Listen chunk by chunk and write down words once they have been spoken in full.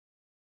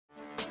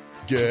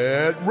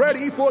Get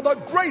ready for the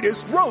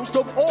greatest roast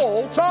of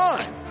all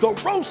time, the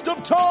Roast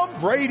of Tom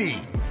Brady,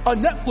 a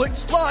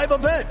Netflix live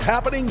event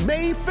happening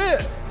May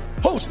 5th.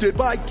 Hosted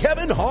by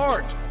Kevin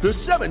Hart, the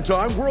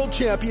 7-time world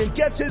champion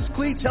gets his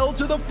cleats held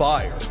to the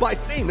fire by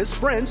famous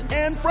friends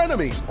and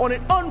frenemies on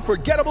an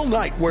unforgettable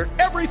night where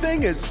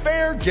everything is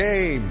fair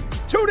game.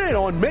 Tune in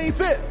on May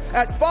 5th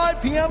at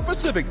 5 p.m.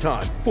 Pacific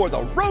time for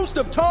the Roast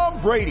of Tom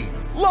Brady,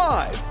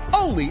 live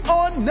only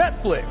on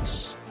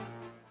Netflix.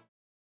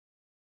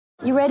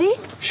 You ready?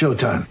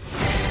 Showtime.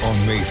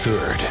 On May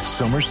 3rd,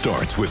 summer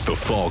starts with The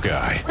Fall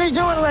Guy. Let's do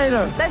it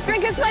later. Let's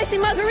drink a spicy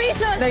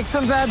margarita. Make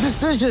some bad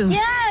decisions.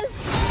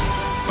 Yes.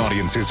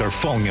 Audiences are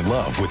falling in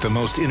love with the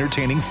most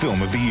entertaining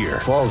film of the year.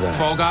 Fall Guy.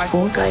 Fall Guy?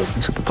 Fall guy.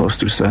 That's what the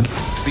poster said.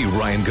 See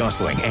Ryan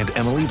Gosling and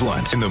Emily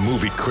Blunt in the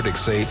movie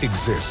critics say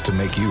exists to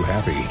make you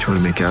happy. Trying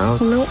to make it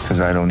out? Nope. Because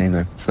I don't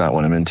either. It's not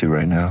what I'm into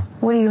right now.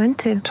 What are you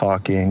into?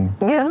 Talking.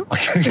 Yeah.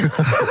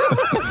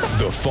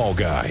 The Fall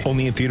Guy.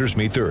 Only in theaters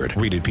May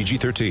 3rd. Rated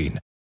PG-13.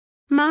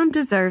 Mom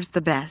deserves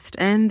the best,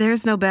 and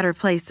there's no better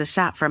place to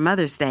shop for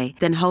Mother's Day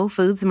than Whole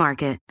Foods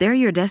Market. They're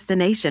your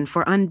destination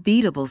for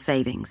unbeatable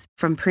savings,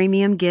 from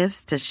premium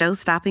gifts to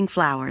show-stopping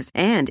flowers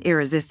and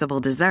irresistible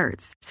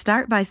desserts.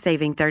 Start by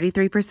saving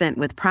 33%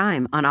 with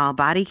Prime on all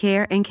body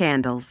care and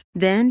candles.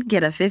 Then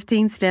get a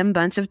 15-stem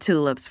bunch of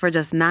tulips for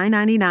just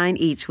 $9.99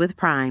 each with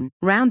Prime.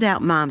 Round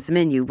out Mom's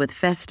menu with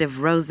festive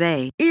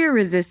rosé,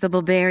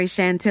 irresistible berry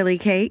chantilly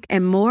cake,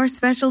 and more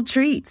special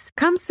treats.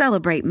 Come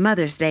celebrate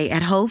Mother's Day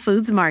at Whole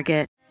Foods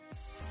Market.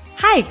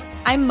 Hi,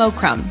 I'm Mo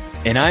Crumb.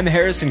 And I'm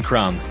Harrison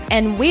Crumb.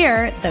 And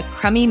we're the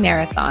Crummy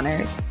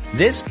Marathoners.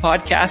 This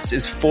podcast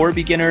is for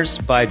beginners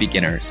by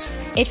beginners.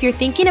 If you're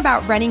thinking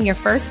about running your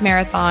first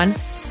marathon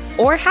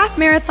or half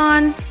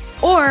marathon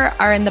or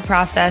are in the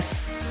process,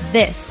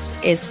 this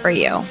is for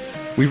you.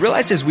 We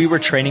realized as we were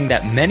training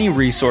that many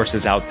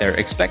resources out there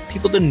expect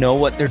people to know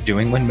what they're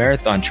doing when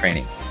marathon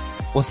training.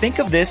 Well, think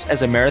of this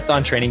as a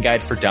marathon training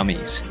guide for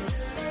dummies.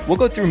 We'll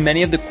go through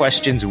many of the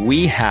questions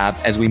we have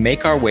as we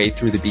make our way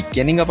through the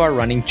beginning of our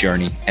running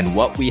journey and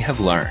what we have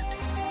learned.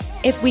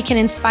 If we can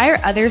inspire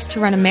others to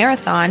run a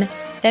marathon,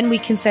 then we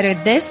consider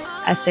this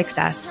a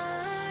success.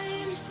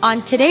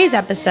 On today's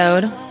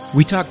episode,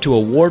 we talked to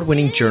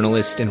award-winning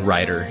journalist and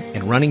writer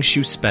and running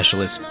shoe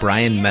specialist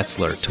Brian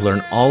Metzler to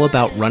learn all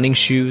about running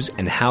shoes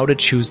and how to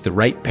choose the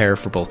right pair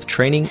for both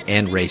training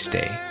and race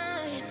day.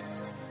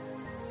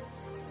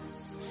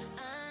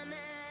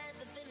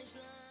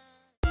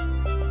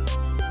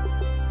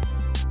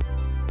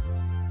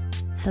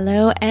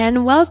 hello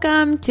and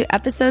welcome to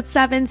episode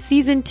 7,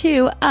 season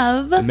 2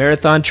 of the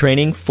Marathon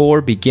Training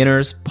for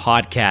Beginners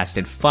podcast.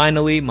 And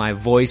finally, my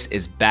voice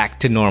is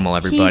back to normal,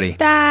 everybody. He's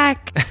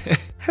back.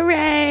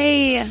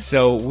 Hooray.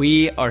 So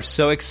we are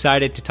so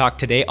excited to talk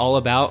today all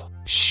about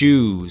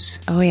shoes.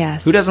 Oh,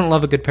 yes. Who doesn't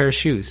love a good pair of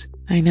shoes?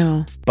 I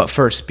know. But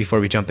first, before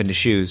we jump into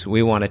shoes,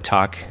 we want to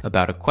talk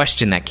about a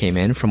question that came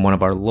in from one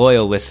of our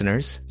loyal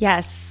listeners.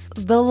 Yes,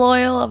 the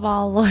loyal of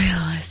all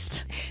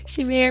loyalists.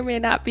 She may or may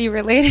not be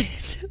related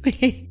to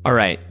me. All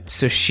right,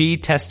 so she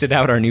tested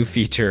out our new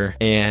feature,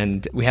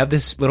 and we have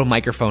this little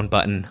microphone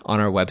button on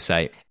our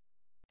website.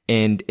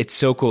 And it's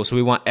so cool. So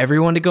we want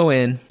everyone to go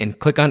in and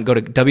go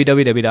to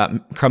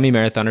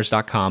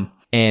www.crummymarathoners.com.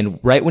 And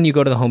right when you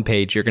go to the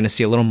homepage, you're going to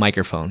see a little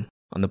microphone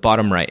on the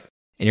bottom right.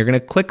 And you're going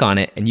to click on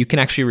it, and you can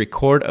actually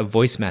record a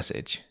voice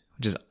message,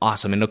 which is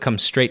awesome. And it'll come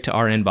straight to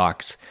our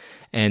inbox.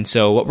 And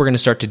so what we're going to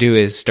start to do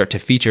is start to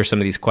feature some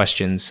of these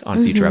questions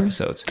on future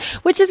episodes.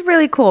 Which is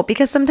really cool,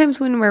 because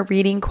sometimes when we're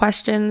reading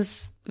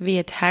questions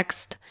via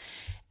text,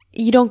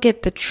 you don't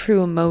get the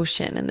true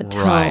emotion and the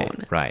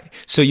tone. Right.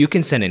 So you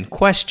can send in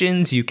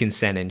questions, you can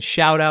send in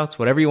shout outs,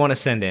 whatever you want to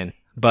send in.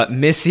 But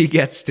Missy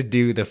gets to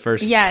do the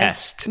first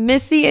test.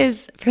 Missy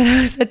is, for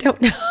those that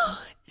don't know,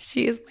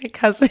 she is my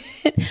cousin,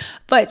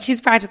 but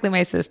she's practically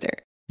my sister.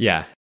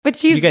 Yeah.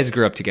 But you guys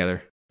grew up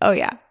together. Oh,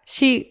 yeah.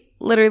 She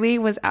literally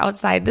was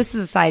outside. This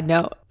is a side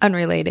note,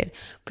 unrelated.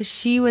 But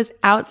she was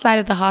outside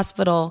of the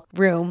hospital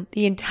room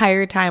the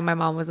entire time my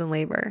mom was in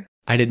labor.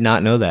 I did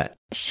not know that.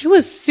 She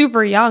was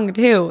super young,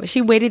 too.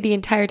 She waited the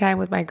entire time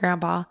with my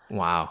grandpa.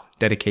 Wow.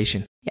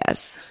 Dedication.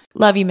 Yes.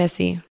 Love you,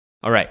 Missy.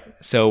 All right.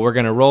 So we're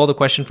going to roll the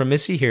question from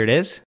Missy. Here it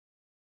is.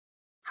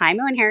 Hi,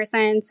 Mo and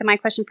Harrison. So my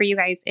question for you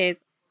guys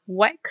is,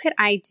 what could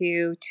I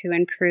do to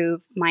improve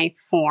my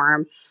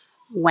form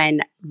when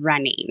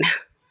running?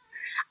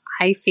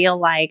 I feel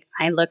like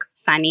I look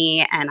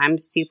funny and I'm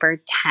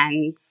super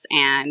tense,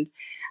 and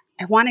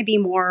I want to be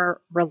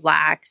more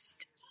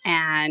relaxed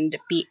and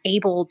be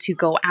able to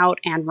go out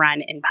and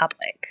run in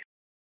public.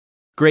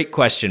 Great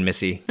question,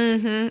 Missy.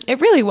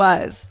 It really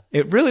was.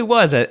 It really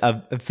was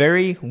a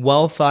very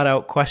well thought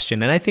out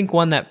question. And I think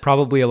one that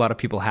probably a lot of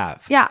people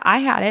have. Yeah, I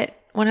had it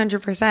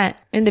 100%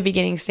 in the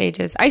beginning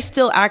stages. I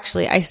still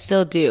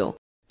do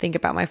think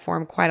about my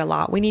form quite a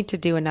lot. We need to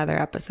do another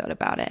episode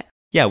about it.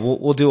 Yeah,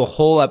 we'll do a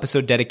whole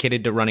episode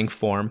dedicated to running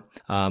form.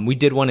 We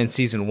did one in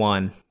season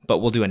 1, but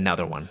we'll do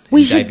another one.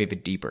 We should dive even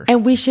deeper.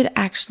 And we should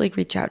actually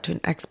reach out to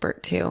an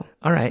expert too.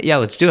 All right. Yeah,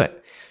 let's do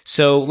it.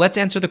 So let's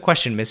answer the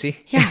question,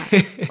 Missy. Yeah.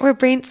 We're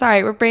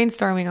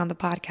brainstorming on the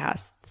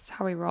podcast. That's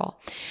how we roll.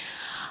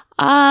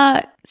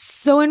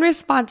 So in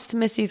response to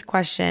Missy's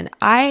question,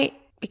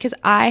 because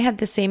I had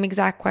the same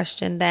exact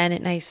question then,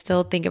 and I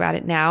still think about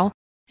it now.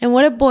 And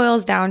what it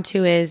boils down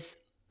to is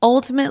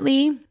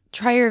ultimately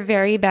try your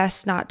very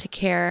best not to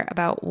care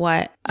about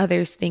what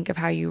others think of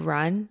how you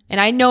run. And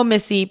I know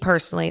Missy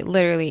personally,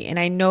 literally, and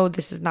I know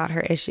this is not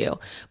her issue,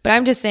 but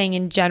I'm just saying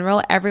in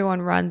general,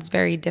 everyone runs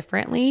very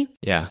differently.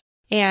 Yeah.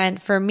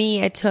 And for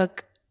me, it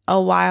took a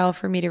while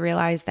for me to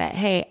realize that,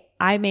 hey,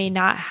 I may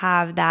not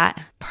have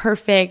that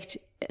perfect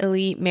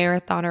elite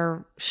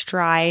marathoner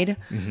stride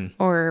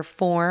or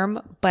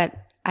form, but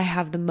I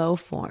have the Mo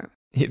form.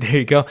 There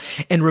you go.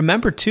 And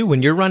remember too,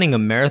 when you're running a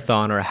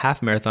marathon or a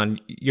half marathon,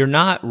 you're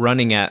not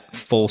running at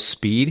full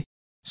speed.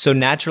 So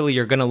naturally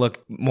you're going to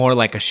look more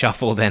like a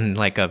shuffle than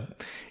like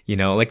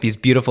like these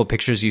beautiful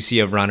pictures you see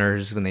of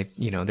runners when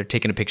they're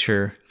taking a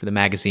picture for the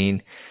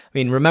magazine. I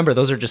mean, remember,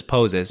 those are just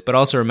poses, but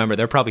also remember,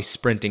 they're probably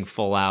sprinting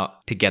full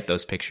out to get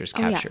those pictures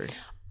captured.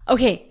 Yeah.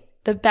 Okay.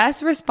 The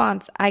best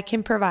response I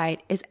can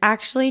provide is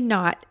actually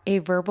not a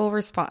verbal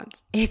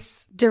response.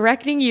 It's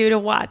directing you to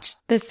watch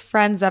this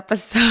Friends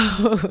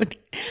episode.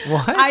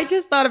 What? I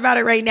just thought about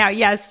it right now.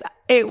 Yes,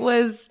 it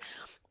was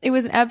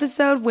an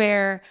episode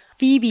where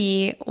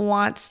Phoebe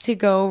wants to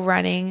go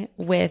running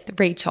with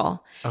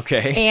Rachel.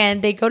 Okay.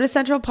 And they go to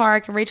Central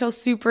Park, and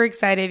Rachel's super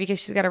excited because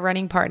she's got a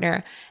running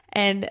partner.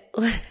 And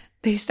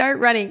they start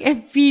running,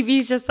 and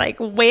Phoebe's just like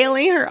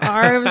wailing her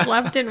arms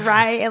left and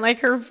right, and like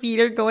her feet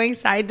are going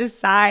side to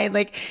side.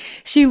 Like,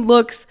 she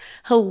looks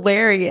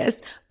hilarious,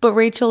 but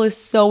Rachel is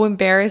so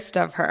embarrassed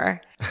of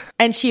her,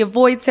 and she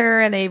avoids her,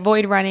 and they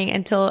avoid running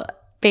until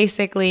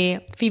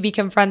basically Phoebe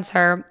confronts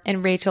her,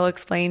 and Rachel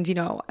explains,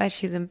 that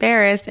she's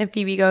embarrassed. And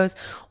Phoebe goes,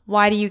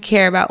 "Why do you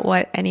care about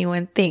what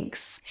anyone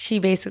thinks?" She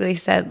basically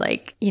said,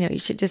 like, you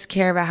should just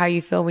care about how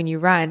you feel when you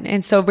run.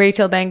 And so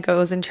Rachel then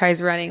goes and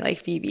tries running like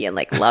Phoebe and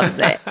like loves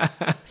it.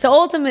 So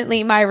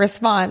ultimately, my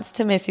response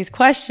to Missy's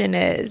question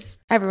is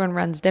everyone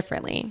runs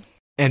differently.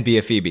 And be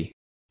a Phoebe.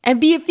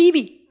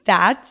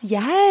 That's the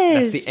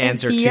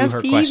answer to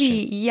her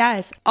question.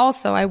 Yes.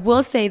 Also, I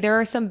will say there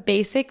are some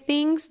basic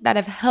things that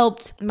have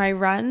helped my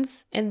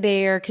runs, and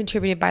they are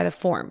contributed by the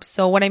form.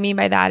 So what I mean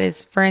by that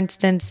is, for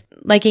instance,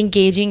 like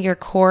engaging your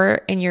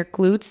core and your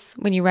glutes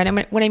when you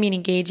run. When I mean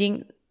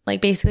engaging, like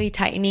basically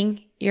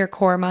tightening your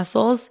core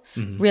muscles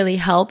really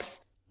helps.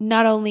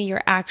 Not only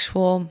your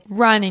actual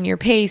run and your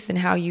pace and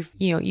how you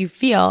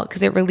feel,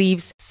 because it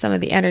relieves some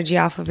of the energy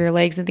off of your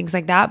legs and things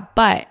like that,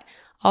 but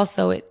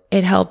also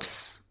it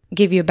helps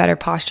give you a better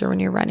posture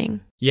when you're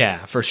running.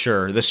 Yeah, for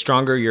sure. The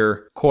stronger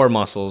your core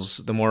muscles,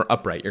 the more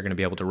upright you're going to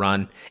be able to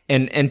run.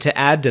 And to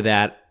add to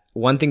that,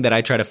 one thing that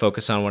I try to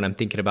focus on when I'm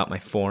thinking about my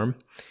form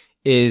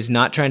is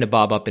not trying to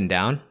bob up and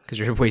down, because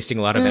you're wasting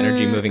a lot of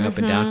energy moving up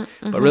and down,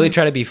 but really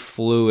try to be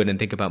fluid and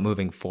think about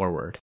moving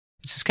forward.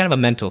 It's just kind of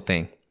a mental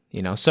thing,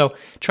 So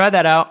try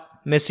that out,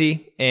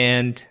 Missy,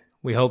 and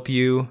we hope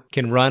you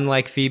can run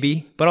like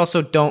Phoebe, but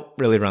also don't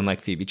really run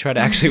like Phoebe. Try to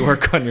actually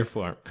work on your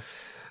form.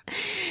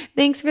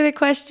 Thanks for the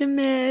question,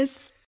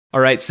 Miss.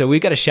 All right, so we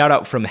got a shout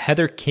out from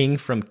Heather King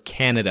from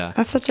Canada.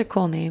 That's such a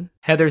cool name.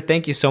 Heather,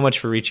 thank you so much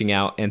for reaching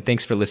out, and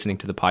thanks for listening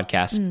to the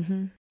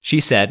podcast. She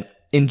said,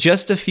 "In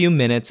just a few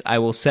minutes, I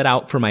will set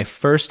out for my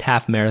first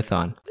half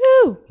marathon.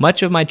 Woo!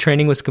 Much of my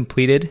training was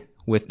completed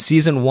with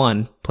season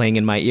 1 playing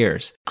in my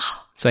ears.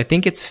 So I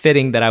think it's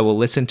fitting that I will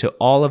listen to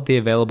all of the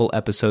available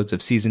episodes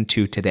of season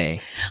 2 today.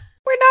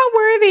 We're not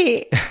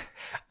worthy.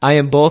 I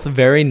am both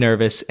very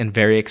nervous and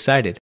very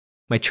excited.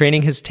 My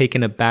training has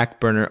taken a back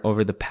burner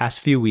over the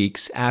past few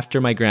weeks after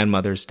my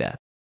grandmother's death."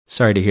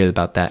 Sorry to hear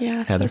about that,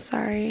 Yeah, Heather. so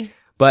sorry.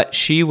 "But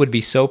she would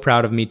be so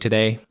proud of me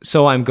today,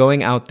 so I'm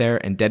going out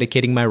there and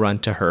dedicating my run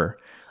to her.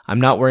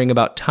 I'm not worrying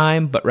about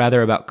time, but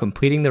rather about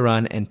completing the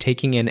run and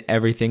taking in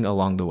everything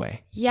along the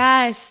way."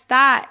 Yes,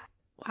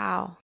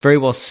 wow. Very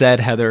well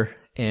said, Heather,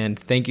 and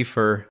thank you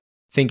for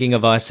thinking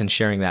of us and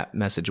sharing that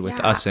message with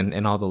us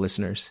and all the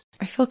listeners.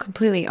 I feel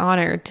completely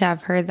honored to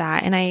have heard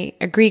that. And I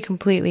agree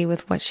completely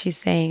with what she's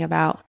saying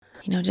about,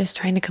 just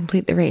trying to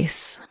complete the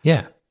race.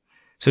 Yeah.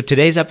 So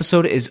today's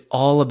episode is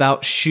all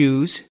about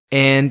shoes.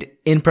 And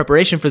in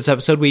preparation for this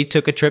episode, we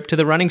took a trip to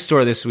the running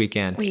store this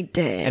weekend. We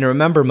did. And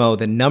remember, Mo,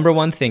 the number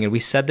one thing, and we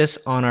said this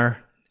on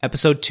our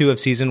episode 2 of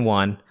season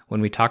 1, when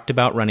we talked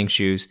about running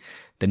shoes,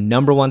 the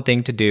number one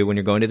thing to do when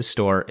you're going to the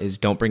store is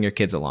don't bring your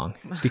kids along,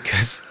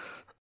 because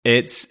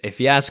it's a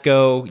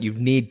fiasco. You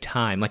need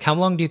time. Like, how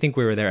long do you think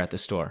we were there at the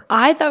store?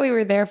 I thought we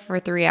were there for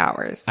 3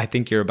 hours. I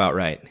think you're about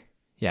right.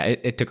 Yeah,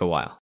 it took a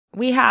while.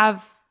 We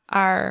have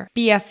our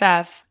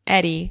BFF,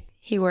 Eddie.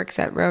 He works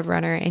at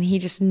Roadrunner, and he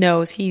just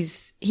knows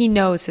he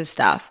knows his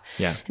stuff.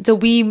 Yeah. And so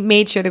we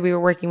made sure that we were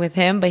working with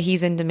him, but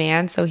he's in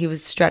demand, so he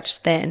was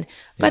stretched thin.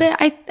 But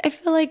I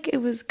feel like it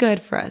was good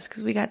for us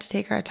because we got to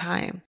take our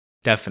time.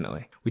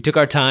 Definitely. We took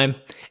our time.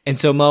 And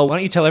so, Mo, why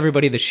don't you tell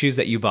everybody the shoes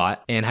that you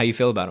bought and how you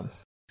feel about them?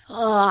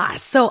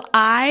 So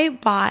I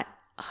bought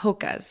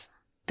Hoka's.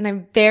 and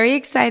I'm very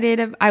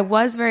excited. I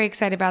was very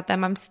excited about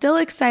them. I'm still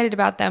excited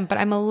about them, but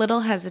I'm a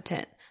little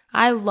hesitant.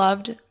 I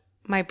loved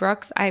my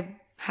Brooks. I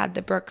had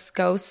the Brooks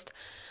Ghost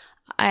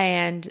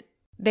and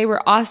they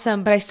were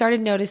awesome, but I started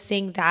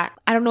noticing that,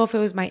 I don't know if it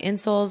was my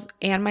insoles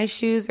and my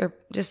shoes or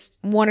just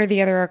one or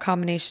the other or a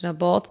combination of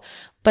both,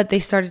 but they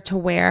started to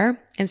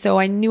wear. And so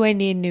I knew I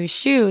needed new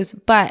shoes,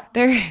 but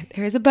there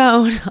is a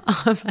bone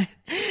on my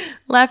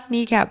left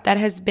kneecap that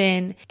has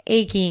been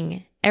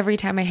aching every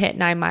time I hit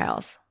 9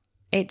 miles.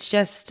 It's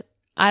just,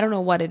 I don't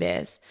know what it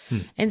is.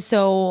 And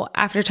so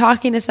after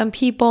talking to some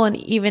people, and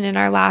even in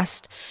our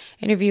last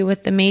interview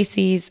with the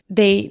Macy's,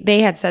 they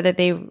had said that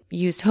they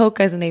used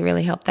Hoka's and they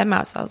really helped them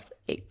out. So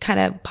it kind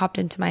of popped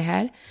into my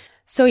head.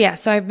 So yeah,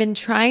 so I've been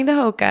trying the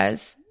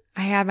Hoka's.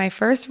 I had my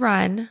first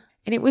run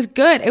and it was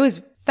good. It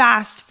was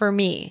fast for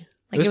me.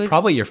 Like it was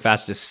probably your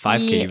fastest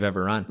 5K you've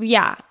ever run.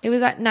 Yeah. It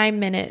was at 9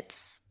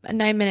 minutes, a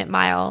 9-minute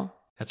mile.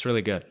 That's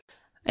really good.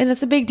 And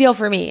that's a big deal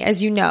for me,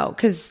 as you know,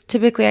 because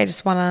typically I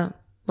just want to,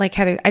 like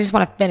Heather, I just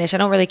want to finish. I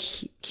don't really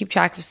keep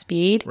track of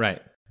speed.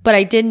 Right. But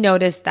I did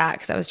notice that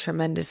because I was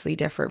tremendously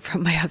different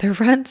from my other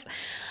runs.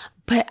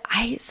 But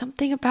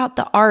something about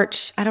the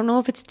arch, I don't know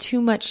if it's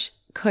too much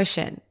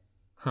cushion.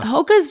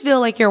 Hoka's feel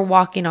like you're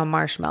walking on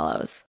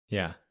marshmallows.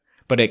 Yeah.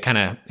 But it kind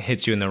of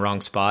hits you in the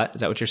wrong spot.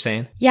 Is that what you're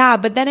saying? Yeah.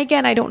 But then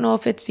again, I don't know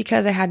if it's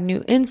because I had new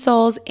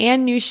insoles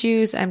and new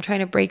shoes. I'm trying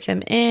to break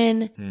them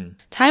in.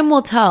 Time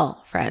will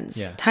tell, friends.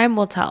 Yeah. Time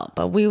will tell.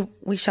 But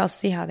we shall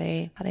see how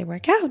they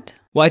work out.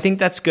 Well, I think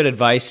that's good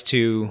advice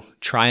to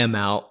try them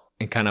out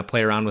and kind of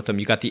play around with them.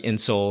 You got the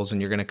insoles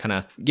and you're going to kind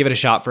of give it a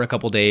shot for a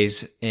couple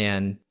days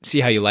and see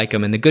how you like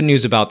them. And the good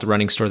news about the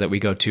running store that we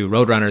go to,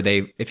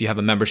 Roadrunner, if you have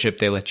a membership,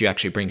 they let you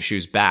actually bring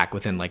shoes back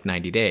within like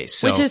 90 days.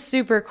 So, which is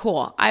super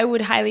cool. I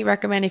would highly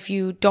recommend, if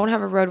you don't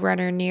have a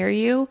Roadrunner near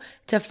you,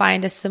 to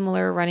find a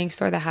similar running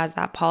store that has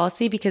that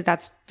policy, because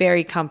that's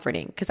very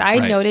comforting. Because I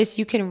noticed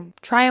you can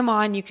try them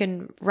on, you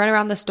can run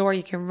around the store,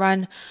 you can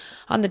run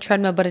on the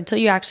treadmill, but until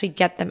you actually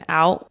get them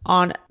out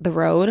on the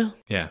road.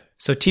 Yeah.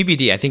 So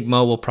TBD, I think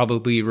Mo will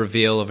probably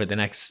reveal over the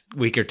next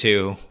week or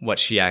two what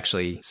she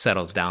actually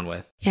settles down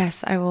with.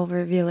 Yes, I will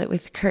reveal it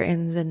with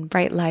curtains and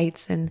bright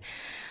lights and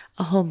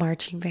a whole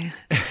marching band.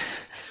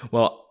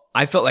 Well,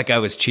 I felt like I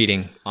was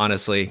cheating,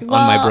 honestly, on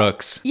my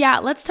Brooks. Yeah,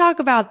 let's talk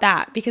about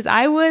that, because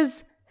I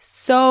was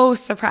so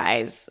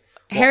surprised.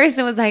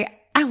 Harrison was like,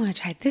 I want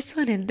to try this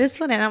one and this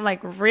one. And I'm like,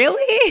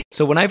 really?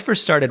 So when I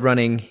first started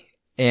running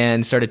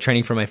and started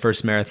training for my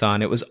first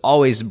marathon, it was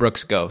always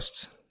Brooks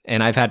Ghosts.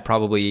 And I've had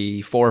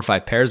probably 4 or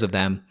 5 pairs of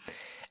them.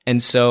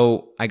 And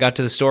so I got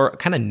to the store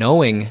kind of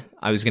knowing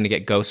I was going to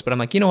get Ghosts, but I'm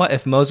like, you know what?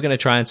 If Mo's going to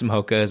try on some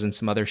Hoka's and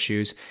some other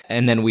shoes.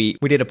 And then we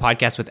did a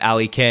podcast with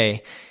Ali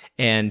Kay,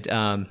 and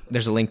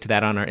there's a link to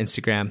that on our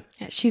Instagram.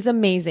 Yeah, she's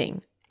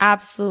amazing.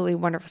 Absolutely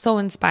wonderful. So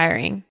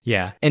inspiring.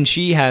 Yeah. And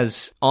she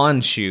has On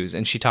shoes,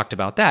 and she talked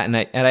about that. And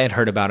I had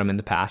heard about them in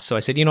the past. So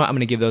I said, you know what? I'm going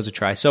to give those a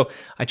try. So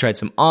I tried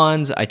some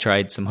Ons, I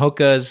tried some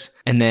Hoka's,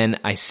 and then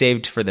I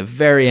saved for the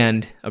very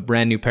end a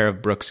brand new pair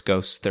of Brooks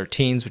Ghost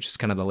 13s, which is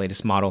kind of the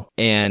latest model.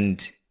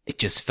 And it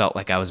just felt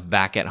like I was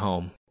back at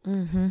home,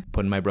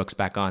 putting my Brooks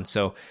back on.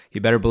 So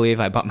you better believe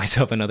I bought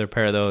myself another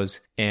pair of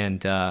those,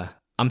 and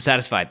I'm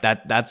satisfied.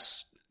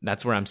 That's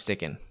where I'm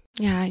sticking.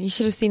 Yeah, you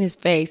should have seen his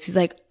face. He's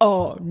like,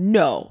 oh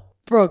no,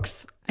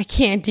 Brooks, I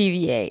can't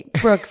deviate.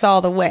 Brooks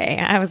all the way.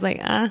 I was like,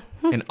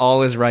 And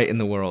all is right in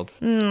the world.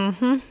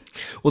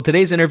 Well,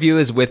 today's interview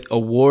is with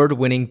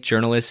award-winning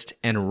journalist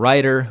and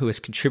writer who has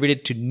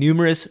contributed to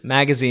numerous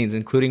magazines,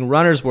 including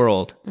Runner's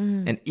World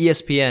and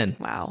ESPN.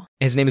 Wow.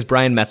 His name is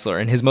Brian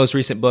Metzler, and his most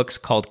recent book's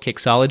called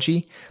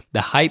Kicksology: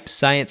 The Hype,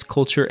 Science,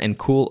 Culture, and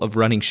Cool of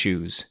Running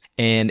Shoes.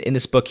 And in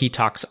this book, he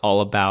talks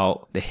all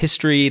about the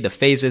history, the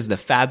phases, the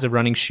fads of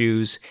running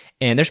shoes.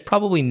 And there's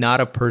probably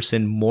not a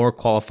person more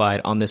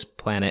qualified on this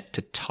planet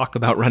to talk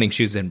about running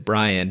shoes than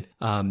Brian.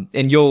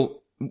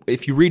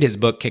 If you read his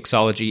book,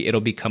 Kicksology, it'll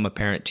become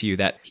apparent to you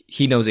that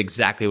he knows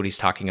exactly what he's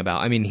talking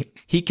about. I mean,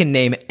 he can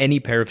name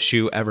any pair of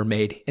shoe ever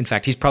made. In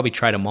fact, he's probably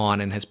tried them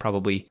on and has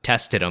probably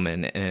tested them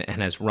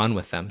and has run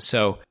with them.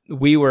 So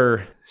we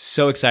were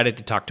so excited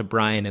to talk to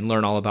Brian and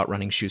learn all about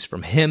running shoes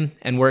from him.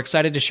 And we're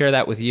excited to share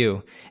that with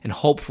you. And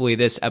hopefully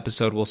this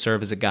episode will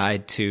serve as a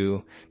guide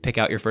to pick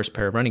out your first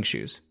pair of running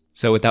shoes.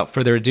 So without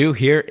further ado,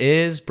 here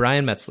is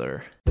Brian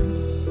Metzler.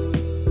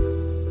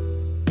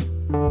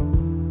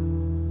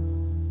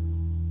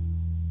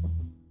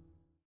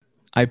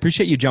 I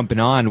appreciate you jumping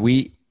on.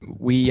 We're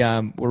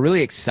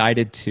really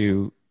excited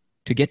to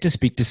get to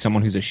speak to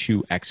someone who's a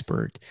shoe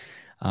expert.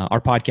 Our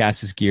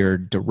podcast is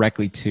geared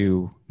directly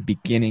to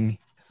beginner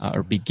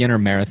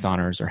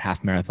marathoners or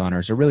half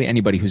marathoners, or really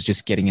anybody who's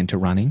just getting into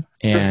running.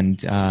 And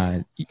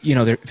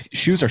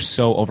shoes are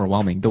so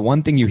overwhelming. The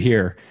one thing you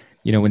hear,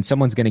 when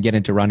someone's going to get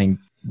into running,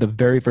 the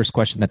very first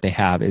question that they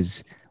have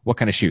is, what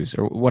kind of shoes,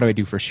 or what do I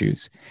do for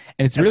shoes?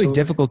 And it's really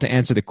difficult to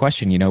answer the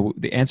question.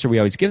 The answer we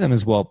always give them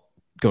is, well,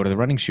 go to the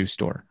running shoe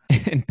store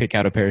and pick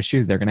out a pair of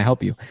shoes. They're going to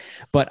help you.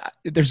 But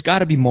there's got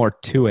to be more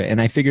to it.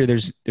 And I figure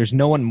there's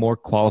no one more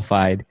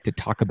qualified to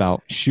talk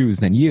about shoes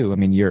than you. I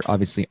mean, you're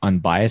obviously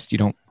unbiased. You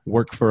don't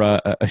work for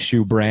a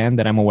shoe brand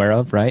that I'm aware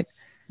of, right?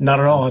 Not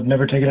at all. I've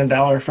never taken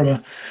 $1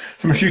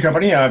 from a shoe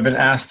company. I've been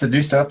asked to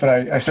do stuff, but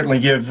I certainly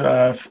give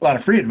a lot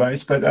of free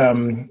advice. But but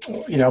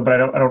I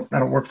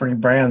don't work for any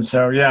brands.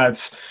 So yeah,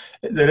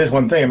 that is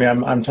one thing. I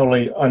mean, I'm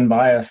totally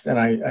unbiased, and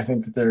I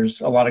think that there's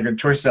a lot of good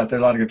choices out there,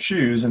 a lot of good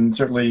shoes, and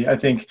certainly I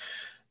think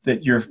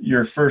that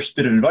your first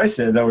bit of advice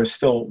there, though, is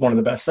still one of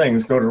the best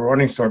things. Go to a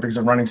running store, because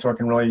a running store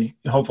can really,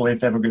 hopefully, if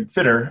they have a good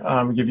fitter,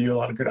 give you a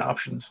lot of good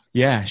options.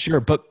 Yeah,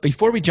 sure. But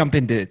before we jump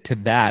into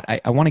that,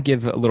 I want to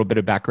give a little bit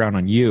of background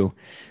on you.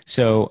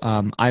 So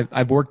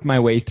I've worked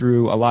my way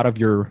through a lot of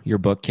your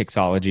book,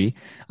 Kicksology,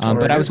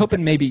 but I was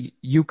hoping maybe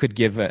you could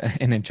give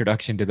an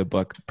introduction to the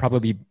book,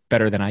 probably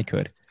better than I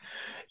could.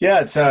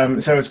 Yeah, it's so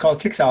it's called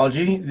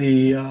Kicksology,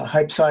 the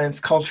hype, science,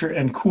 culture,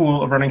 and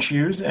cool of running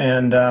shoes,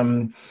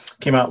 and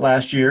came out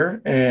last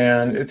year.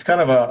 And it's kind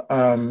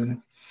of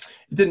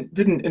it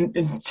didn't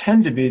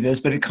intend to be this,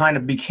 but it kind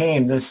of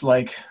became this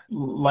like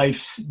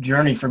life's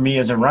journey for me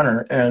as a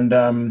runner. And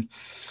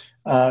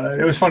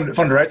it was fun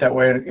to write that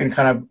way, and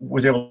kind of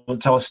was able to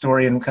tell a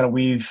story and kind of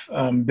weave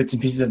bits and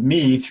pieces of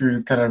me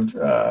through kind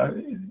of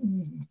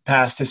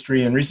past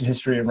history and recent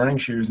history of running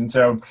shoes. And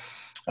so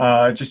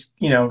just,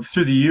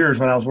 through the years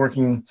when I was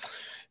working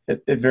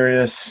at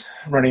various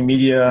running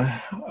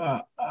media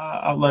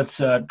outlets,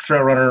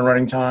 Trail Runner,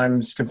 Running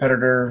Times,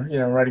 Competitor,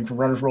 writing for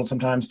Runner's World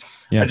sometimes,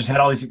 I just had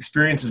all these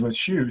experiences with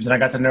shoes, and I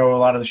got to know a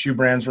lot of the shoe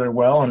brands really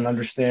well and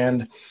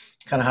understand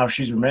kind of how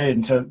shoes were made.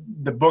 And so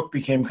the book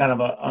became kind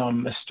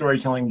of a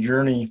storytelling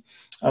journey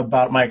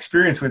about my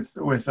experience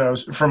with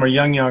those from a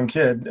young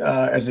kid,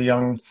 as a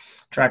young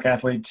track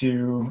athlete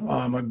to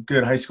a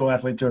good high school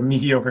athlete to a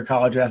mediocre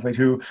college athlete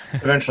who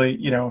eventually,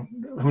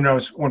 who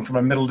knows, went from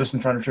a middle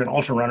distance runner to an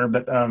ultra runner,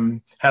 but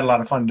had a lot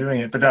of fun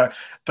doing it, but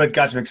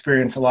got to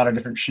experience a lot of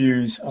different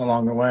shoes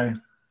along the way.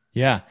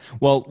 Yeah.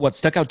 Well, what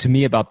stuck out to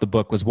me about the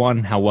book was,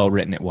 one, how well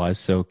written it was.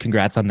 So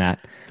congrats on that.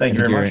 Thank you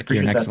very much.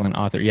 You're an excellent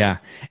author. Yeah.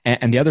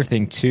 And the other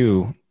thing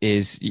too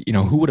is,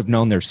 who would have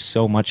known there's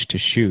so much to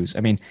shoes?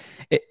 I mean,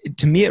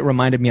 to me, it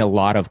reminded me a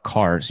lot of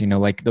cars,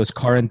 like those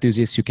car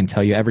enthusiasts who can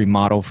tell you every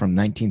model from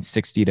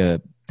 1960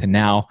 to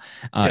now.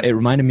 It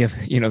reminded me of,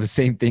 the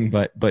same thing,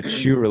 but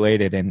shoe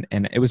related.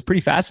 And it was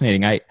pretty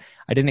fascinating. I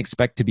didn't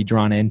expect to be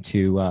drawn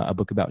into a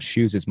book about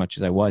shoes as much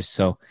as I was.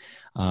 So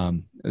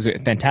it was a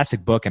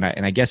fantastic book. And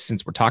I guess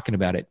since we're talking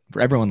about it, for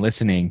everyone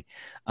listening,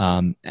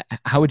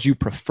 how would you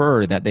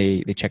prefer that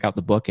they check out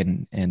the book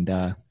and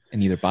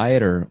either buy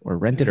it or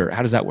rent it, or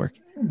how does that work?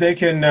 They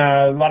can,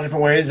 a lot of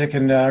different ways. They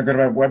can go to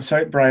my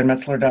website,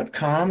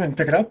 brianmetzler.com, and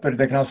pick it up, but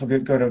they can also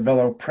go to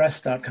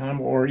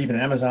velopress.com or even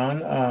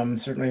Amazon.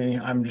 Certainly,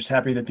 I'm just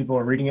happy that people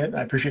are reading it.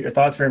 I appreciate your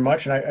thoughts very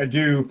much, and I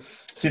do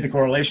see the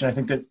correlation. I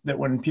think that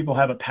when people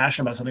have a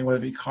passion about something, whether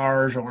it be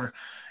cars or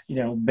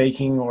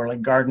baking or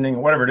like gardening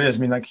or whatever it is, I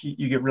mean, like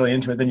you get really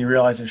into it, then you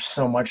realize there's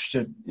so much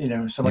to,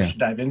 to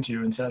dive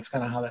into. And so that's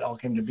kind of how that all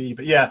came to be.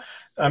 But yeah,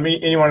 I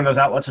mean, any one of those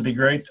outlets would be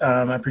great.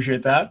 I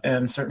appreciate that.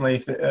 And certainly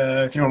if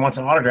anyone wants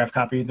an autographed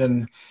copy,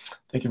 then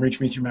they can reach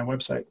me through my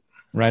website.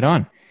 Right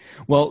on.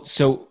 Well,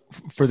 so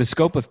for the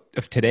scope of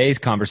today's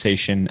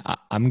conversation,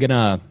 I'm going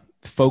to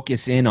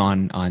focus in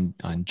on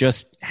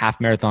just half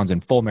marathons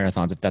and full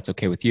marathons, if that's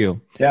okay with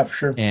you. Yeah, for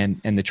sure. And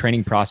the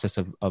training process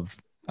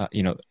of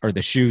or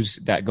the shoes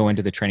that go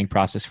into the training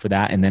process for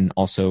that, and then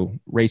also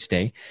race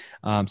day.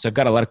 So I've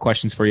got a lot of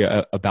questions for you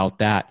about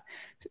that.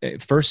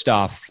 First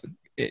off,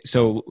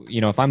 so,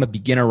 if I'm a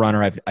beginner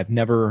runner, I've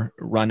never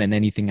run in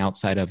anything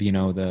outside of,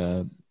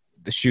 the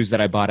shoes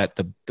that I bought at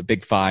the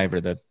Big Five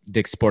or the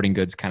Dick's Sporting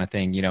Goods kind of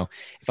thing.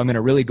 If I'm going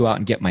to really go out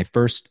and get my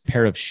first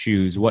pair of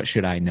shoes, what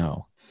should I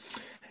know?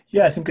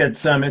 Yeah, I think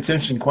that's it's an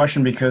interesting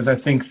question, because I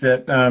think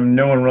that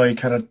no one really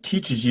kind of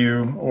teaches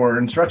you or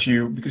instructs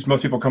you, because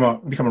most people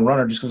become a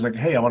runner just because, like,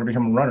 hey, I want to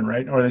become a runner,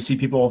 right? Or they see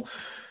people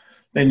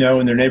they know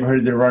in their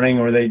neighborhood they're running,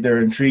 or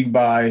they're intrigued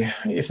by,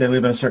 if they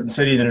live in a certain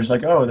city, then it's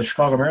like, oh, the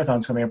Chicago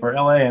Marathon's coming up, or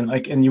LA,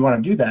 and you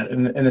want to do that,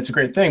 and it's a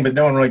great thing, but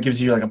no one really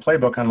gives you like a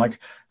playbook on like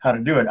how to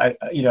do it.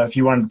 If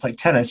you wanted to play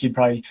tennis, you'd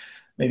probably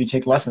maybe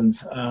take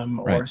lessons,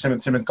 or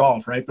same with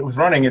golf, right? But with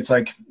running, it's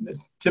like,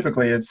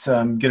 typically it's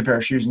get a pair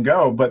of shoes and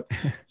go. But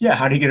yeah,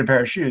 how do you get a pair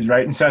of shoes,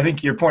 right? And so I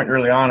think your point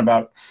early on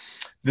about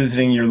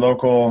visiting your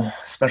local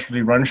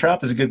specialty run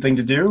shop is a good thing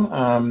to do,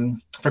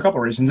 for a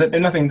couple of reasons. And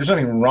there's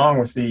nothing wrong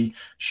with the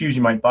shoes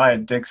you might buy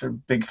at Dick's or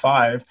Big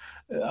Five.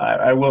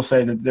 I will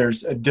say that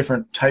there's a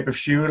different type of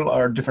shoe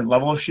or a different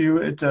level of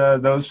shoe at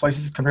those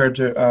places compared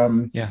to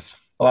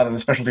a lot of the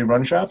specialty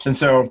run shops. And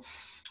so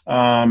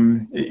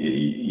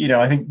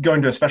I think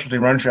going to a specialty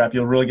run shop,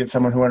 you'll really get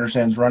someone who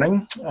understands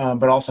running,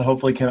 but also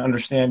hopefully can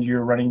understand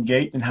your running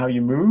gait and how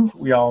you move.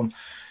 We all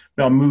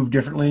move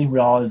differently. We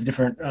all have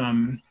different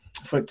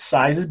foot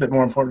sizes, but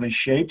more importantly,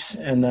 shapes.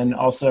 And then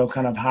also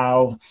kind of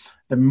how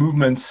the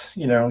movements,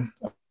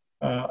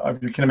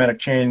 of your kinematic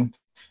chain,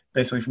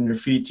 basically from your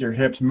feet to your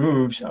hips,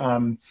 moves.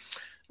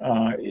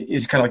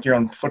 is kind of like your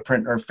own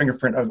footprint or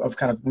fingerprint of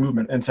kind of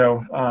movement. And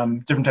so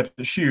different types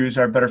of shoes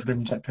are better for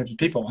different types of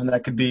people. And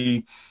that could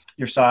be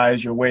your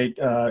size, your weight,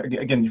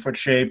 again, your foot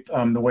shape,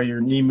 the way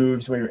your knee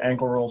moves, the way your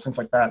ankle rolls, things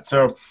like that.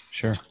 So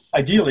sure.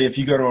 Ideally, if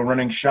you go to a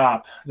running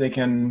shop, they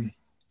can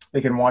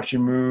watch you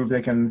move.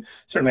 They can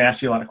certainly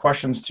ask you a lot of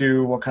questions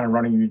too. What kind of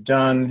running have you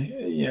done?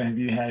 Have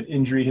you had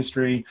injury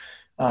history?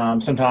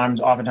 Oftentimes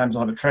they'll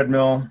have a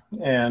treadmill,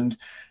 and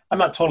I'm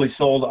not totally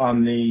sold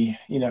on the,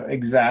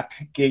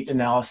 exact gait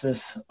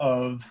analysis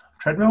of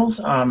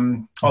treadmills.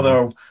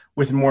 Although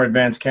with more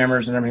advanced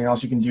cameras and everything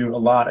else, you can do a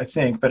lot, I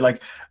think.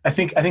 But I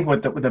think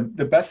what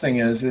the best thing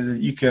is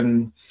you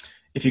can,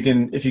 if you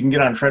can get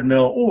on a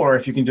treadmill, or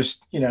if you can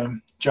just,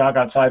 jog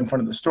outside in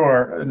front of the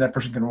store and that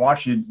person can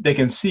watch you, they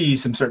can see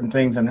some certain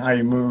things on how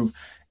you move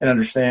and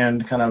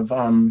understand kind of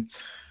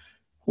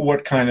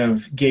what kind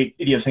of gait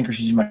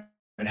idiosyncrasies you might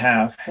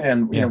have,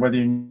 and whether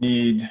you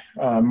need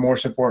more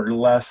support or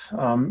less.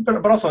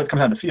 But also it comes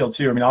down to feel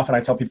too. I mean, often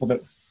I tell people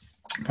that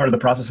part of the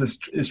process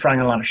is trying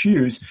on a lot of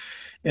shoes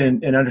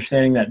and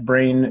understanding that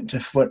brain to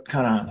foot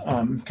kind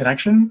of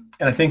connection.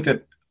 And I think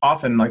that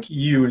often, like,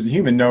 you as a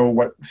human know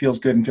what feels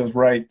good and feels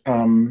right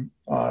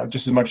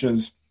just as much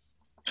as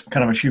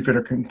kind of a shoe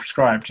fitter can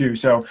prescribe too.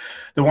 So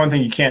the one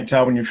thing you can't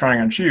tell when you're trying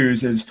on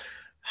shoes is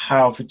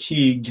how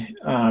fatigued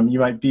you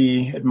might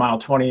be at mile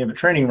 20 of a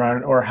training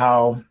run, or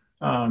how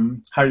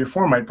your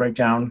form might break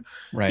down.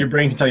 Right. Your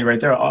brain can tell you right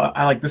there,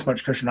 I like this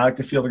much cushion, I like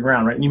to feel the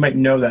ground, right? And you might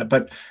know that,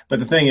 but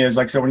the thing is,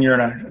 like, so when you're in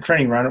a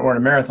training run or in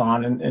a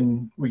marathon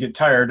and we get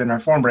tired and our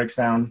form breaks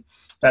down,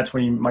 that's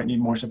when you might need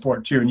more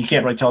support too. And you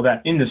can't really tell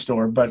that in the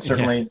store, but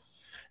certainly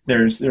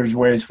there's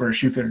ways for a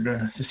shoe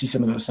fitter to see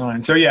some of those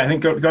signs. So yeah, I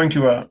think going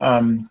to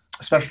a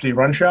specialty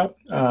run shop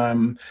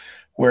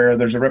where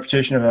there's a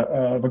reputation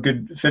of a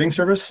good fitting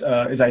service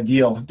is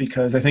ideal,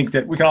 because I think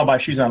that we can all buy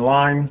shoes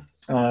online.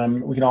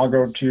 We can all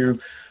go to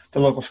the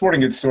local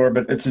sporting goods store,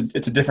 but it's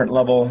a different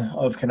level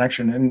of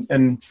connection,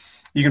 and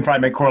you can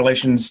probably make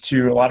correlations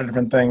to a lot of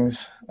different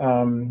things.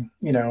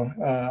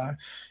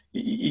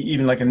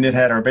 Even like a knit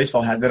hat or a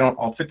baseball hat, they don't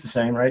all fit the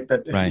same, right?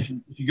 But if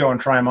you go and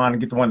try them on and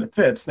get the one that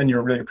fits, then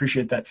you'll really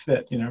appreciate that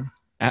fit,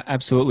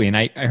 Absolutely. And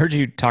I heard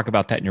you talk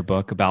about that in your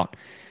book about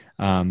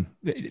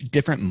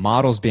different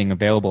models being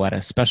available at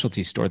a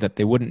specialty store that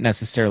they wouldn't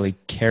necessarily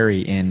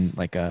carry in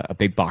like a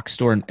big box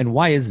store. And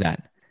why is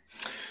that?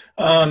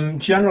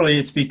 Generally,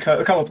 it's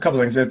because a couple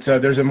things. It's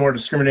there's a more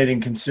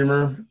discriminating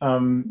consumer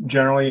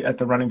generally at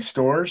the running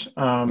stores.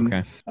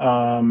 Okay.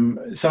 Some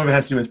of it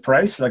has to do with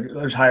price. Like,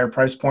 there's higher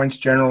price points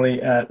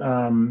generally at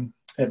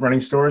running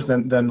stores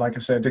than like I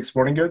said, Dick's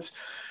Sporting Goods,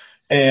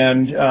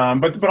 and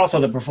but also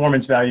the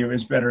performance value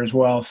is better as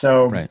well.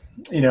 So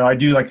I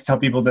do like to tell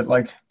people that,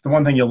 like, the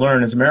one thing you'll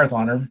learn as a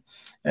marathoner,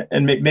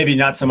 and maybe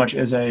not so much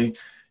as a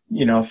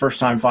first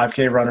time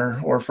 5K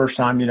runner, or first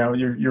time,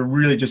 you're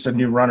really just a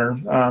new runner.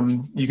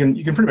 You can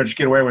pretty much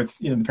get away with,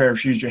 the pair of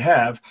shoes you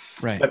have.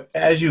 Right. But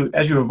as you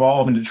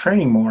evolve into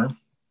training more,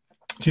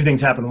 two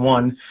things happen.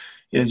 One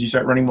is you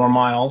start running more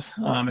miles,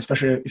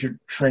 especially if you're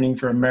training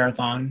for a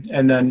marathon.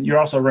 And then you're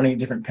also running at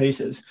different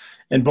paces,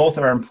 and both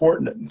are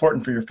important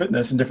for your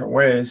fitness in different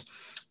ways.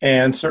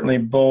 And certainly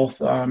both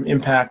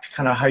impact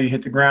kind of how you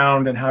hit the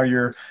ground and how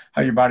your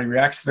body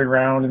reacts to the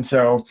ground. And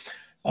so,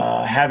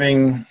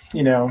 having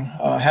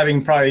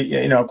probably,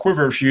 a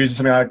quiver of shoes is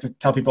something I like to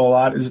tell people a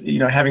lot, is,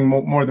 having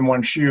more than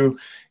one shoe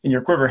in your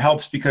quiver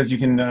helps, because you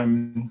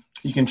can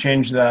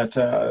change that,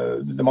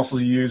 the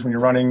muscles you use when you're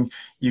running.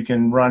 You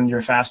can run your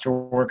faster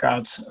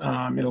workouts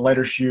in a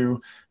lighter shoe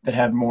that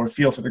have more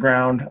feel for the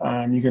ground.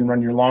 You can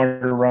run your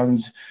longer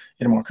runs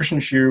in a more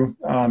cushioned shoe.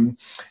 And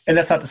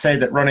that's not to say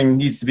that running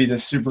needs to be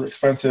this super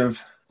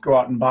expensive, go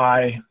out and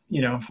buy,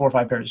 4 or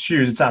 5 pairs of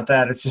shoes. It's not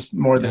that. It's just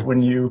more that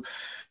when you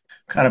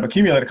kind of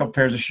accumulate a couple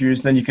pairs of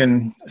shoes, then you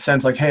can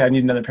sense like, hey, I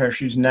need another pair of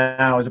shoes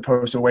now, as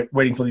opposed to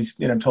waiting till these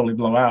totally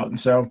blow out. And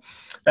so,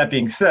 that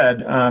being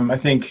said, I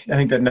think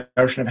that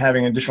notion of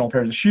having additional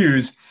pairs of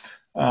shoes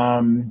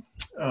that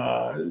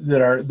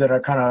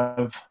are kind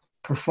of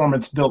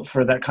performance built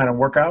for that kind of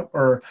workout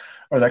or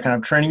that kind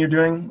of training you're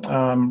doing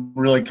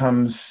really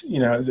comes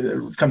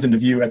into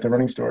view at the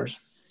running stores.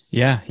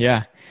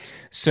 Yeah.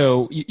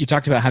 So you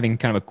talked about having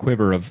kind of a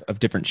quiver of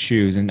different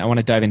shoes, and I want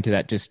to dive into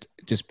that just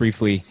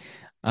briefly.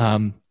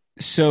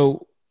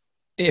 So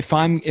if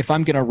I'm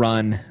going to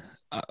run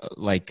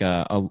like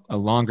a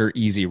longer,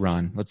 easy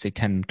run, let's say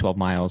 10, 12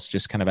 miles,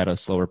 just kind of at a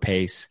slower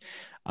pace,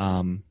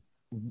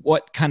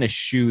 what kind of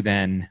shoe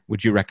then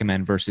would you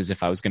recommend versus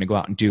if I was going to go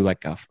out and do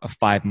like a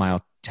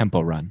 5-mile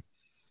tempo run?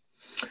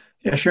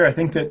 Yeah, sure. I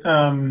think that,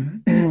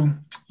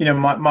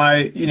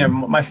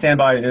 my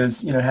standby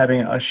is,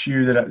 having a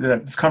shoe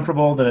that is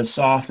comfortable, that is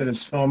soft, that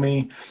is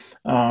foamy,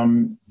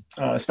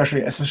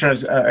 especially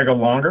as I go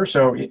longer.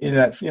 So in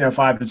that,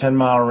 5 to 10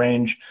 mile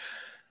range,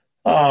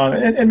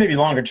 And maybe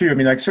longer too. I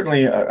mean, like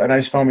certainly a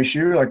nice foamy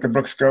shoe like the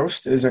Brooks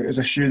Ghost is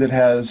a shoe that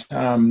has,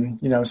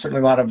 certainly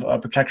a lot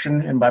of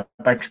protection. And by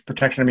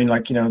protection, I mean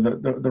like,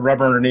 the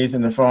rubber underneath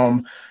and the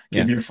foam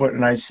give your foot a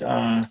nice,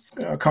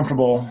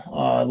 comfortable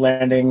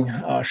landing,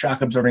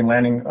 shock absorbing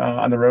landing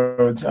on the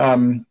roads.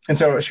 And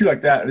so a shoe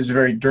like that is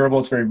very durable.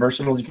 It's very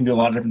versatile. You can do a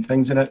lot of different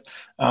things in it.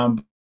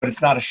 But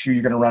it's not a shoe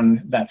you're going to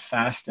run that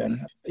fast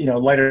in.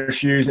 Lighter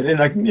shoes,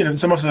 and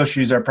so most of those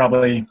shoes are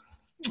probably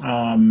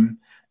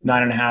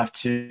 9.5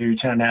 to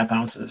 10.5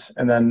 ounces.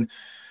 And then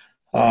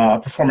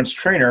performance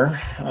trainer,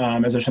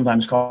 as they're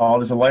sometimes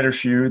called, is a lighter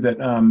shoe that,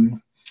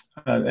 and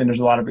there's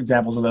a lot of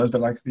examples of those,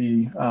 but like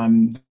the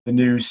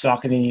new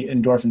Saucony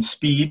Endorphin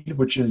Speed,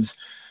 which is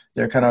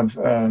they're kind of,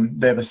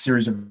 they have a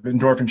series of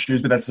endorphin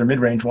shoes, but that's their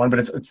mid-range one, but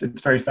it's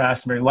very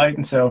fast and very light.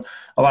 And so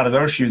a lot of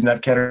those shoes in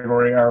that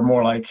category are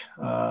more like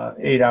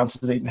 8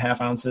 ounces,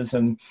 8.5 ounces.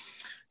 And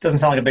doesn't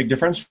sound like a big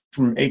difference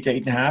from 8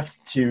 to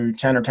 8.5 to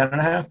 10 or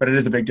 10.5, but it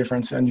is a big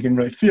difference, and you can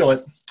really feel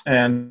it.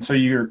 And so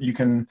you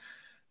can,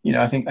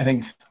 I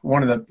think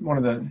one of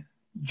the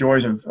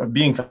joys of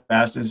being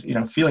fast is,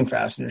 feeling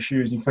fast in your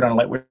shoes. You put on a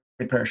lightweight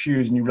pair of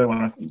shoes and you really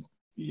want to,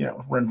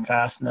 run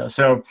fast in those.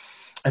 So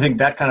I think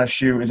that kind of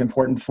shoe is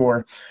important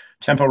for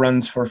tempo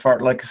runs, for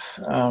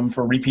fartleks,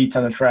 for repeats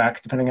on the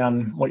track, depending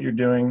on what you're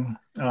doing.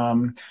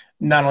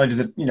 Not only does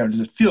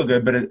it feel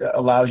good, but it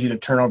allows you to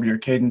turn over your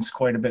cadence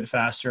quite a bit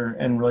faster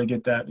and really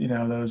get that,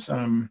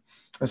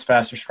 those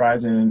faster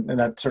strides in, and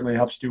that certainly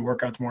helps you do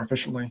workouts more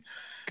efficiently.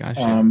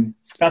 Gotcha.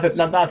 Not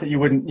that you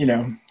wouldn't,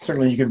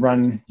 certainly you could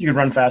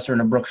run faster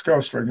in a Brooks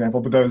Ghost, for example,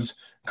 but those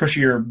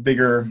cushier,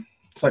 bigger,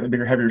 slightly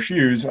bigger, heavier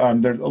shoes,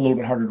 they're a little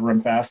bit harder to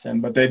run fast in,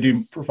 but they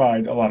do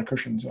provide a lot of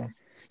cushion.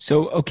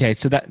 So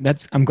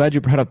that's, I'm glad you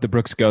brought up the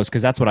Brooks Ghost,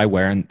 because that's what I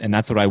wear, and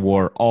that's what I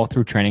wore all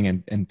through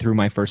training and through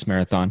my first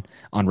marathon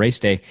on race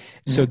day.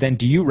 Mm-hmm. So then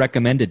do you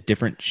recommend a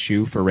different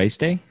shoe for race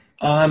day?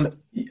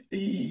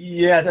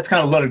 Yeah, that's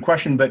kind of a loaded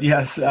question, but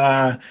yes.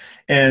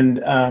 And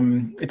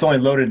it's only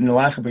loaded in the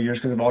last couple of years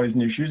because of all these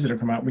new shoes that have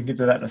come out. We can get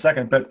to that in a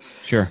second, but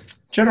sure.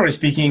 Generally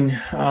speaking,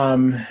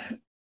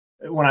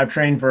 when I've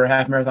trained for a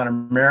half marathon or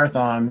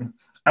marathon,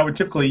 I would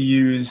typically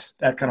use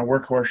that kind of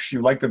workhorse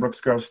shoe like the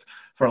Brooks Ghost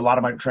for a lot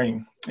of my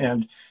training.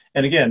 And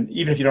again,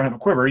 even if you don't have a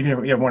quiver, even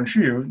if you have one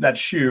shoe, that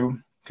shoe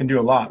can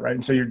do a lot, right?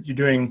 And so you're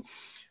doing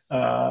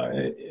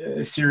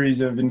a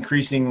series of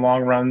increasing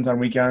long runs on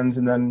weekends,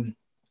 and then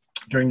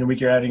during the week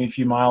you're adding a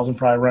few miles and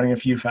probably running a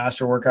few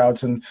faster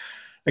workouts. And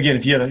again,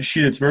 if you have a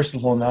shoe that's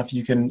versatile enough,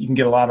 you can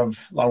get a lot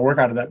of work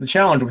out of that. The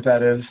challenge with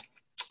that is,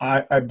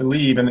 I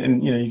believe,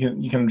 and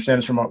you can understand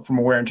this from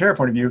a wear and tear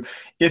point of view.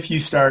 If you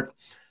start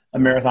a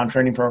marathon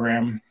training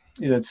program,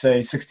 let's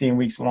say 16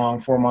 weeks long,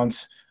 4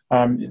 months,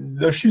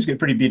 those shoes get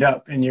pretty beat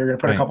up, and you're going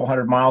to put a couple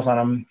hundred miles on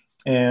them.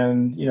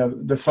 And,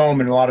 the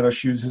foam in a lot of those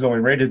shoes is only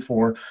rated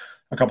for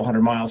a couple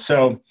hundred miles.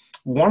 So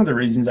one of the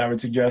reasons I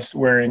would suggest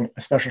wearing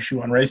a special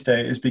shoe on race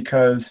day is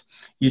because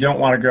you don't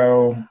want to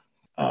go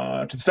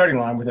to the starting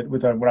line with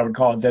what I would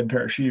call a dead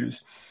pair of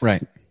shoes.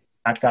 Right.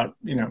 Backed out,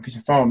 piece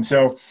of foam.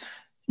 So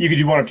you could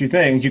do one of two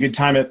things. You could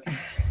time it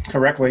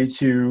correctly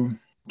to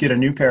get a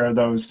new pair of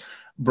those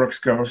Brooks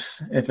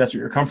Ghosts, if that's what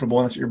you're comfortable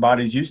and that's what your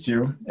body's used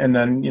to. And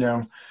then,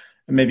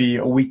 maybe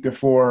a week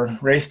before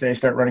race day,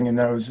 start running in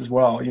those as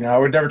well. I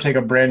would never take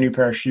a brand new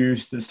pair of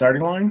shoes to the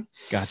starting line.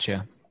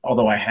 Gotcha.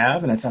 Although I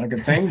have, and that's not a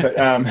good thing, but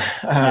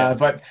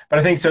but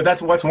I think so.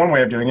 That's one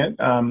way of doing it,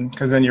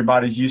 because then your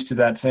body's used to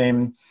that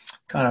same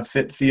kind of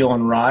fit, feel,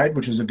 and ride,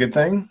 which is a good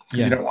thing.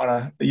 Because you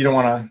don't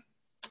want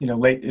to,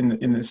 late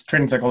in this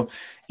training cycle,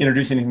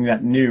 introduce anything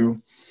that new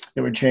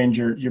that would change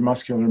your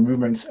muscular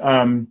movements.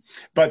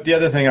 But the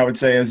other thing I would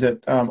say is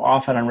that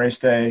often on race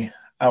day,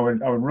 I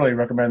would really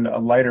recommend a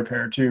lighter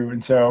pair too.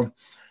 And so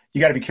you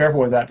got to be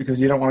careful with that,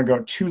 because you don't want to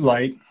go too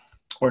light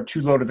or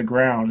too low to the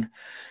ground.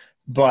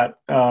 But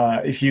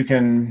if you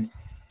can,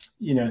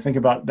 think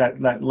about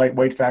that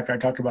lightweight factor I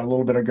talked about a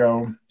little bit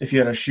ago, if you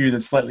had a shoe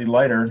that's slightly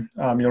lighter,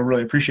 you'll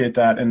really appreciate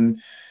that. And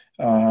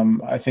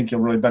I think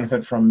you'll really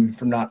benefit from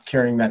not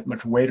carrying that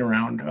much weight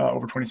around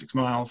over 26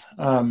 miles.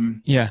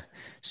 Yeah.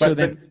 So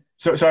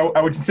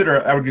I would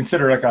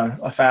consider like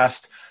a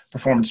fast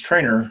performance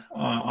trainer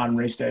on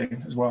race day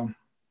as well.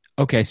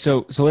 Okay,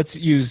 so let's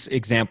use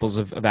examples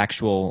of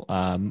actual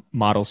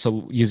models.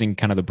 So using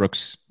kind of the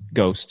Brooks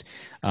Ghost.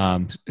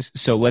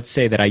 So let's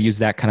say that I use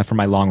that kind of for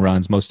my long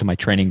runs, most of my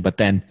training, but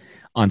then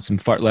on some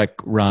fartlek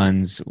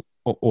runs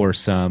or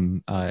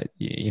some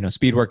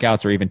speed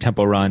workouts or even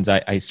tempo runs,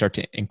 I start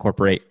to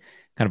incorporate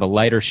kind of a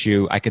lighter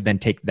shoe. I could then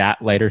take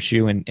that lighter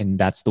shoe and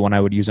that's the one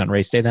I would use on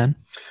race day then?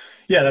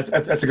 Yeah,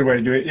 that's a good way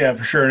to do it. Yeah,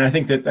 for sure. And I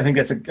think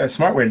that's a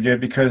smart way to do it,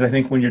 because I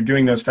think when you're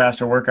doing those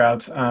faster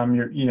workouts,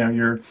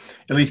 you're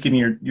at least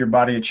giving your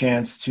body a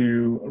chance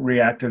to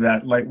react to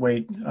that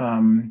lightweight,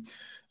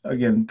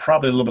 again,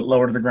 probably a little bit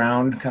lower to the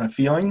ground kind of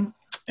feeling,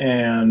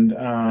 and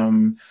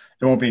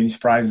there won't be any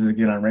surprises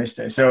again on race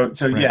day. So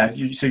right.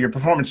 Yeah, so your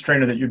performance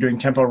trainer that you're doing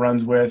tempo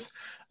runs with,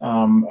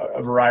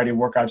 a variety of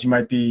workouts,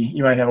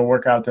 you might have a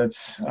workout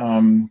that's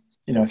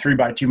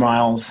 3x2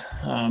 miles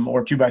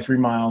or 2x3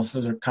 miles.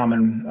 Those are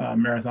common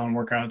marathon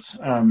workouts.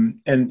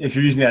 And if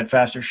you're using that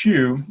faster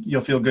shoe,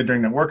 you'll feel good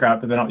during that workout,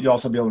 but then you'll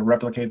also be able to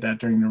replicate that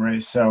during the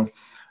race. So,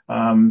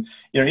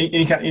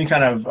 any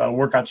kind of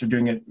workouts you're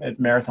doing at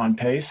marathon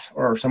pace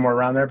or somewhere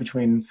around there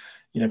between,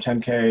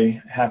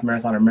 10K, half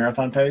marathon or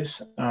marathon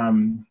pace,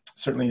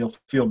 certainly you'll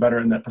feel better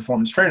in that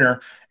performance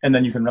trainer, and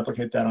then you can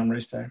replicate that on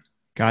race day.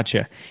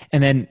 Gotcha.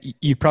 And then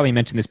you probably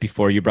mentioned this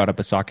before. You brought up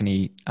a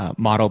Saucony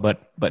model,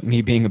 but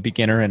me being a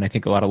beginner, and I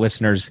think a lot of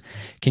listeners,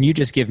 can you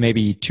just give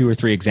maybe 2 or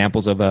 3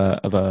 examples of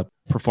a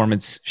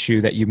performance shoe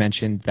that you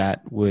mentioned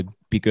that would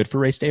be good for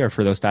race day or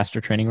for those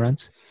faster training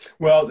runs?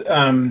 Well,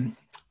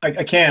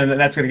 I can, and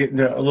that's going to get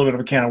into a little bit of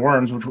a can of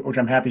worms, which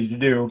I'm happy to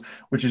do,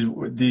 which is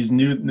this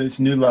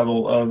new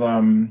level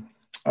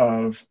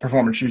of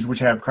performance shoes, which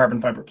have carbon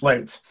fiber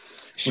plates.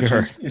 Sure.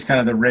 Which is kind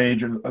of the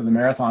rage of the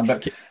marathon.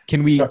 But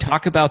can we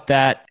talk about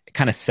that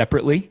kind of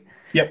separately?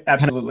 Yep,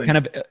 absolutely. Kind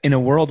of in a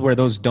world where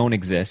those don't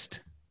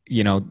exist,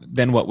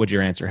 then what would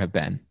your answer have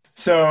been?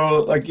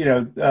 So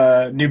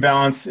New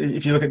Balance,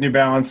 if you look at New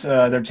Balance,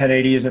 their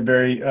 1080 is a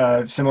very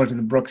similar to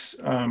the Brooks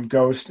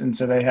Ghost. And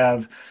so they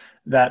have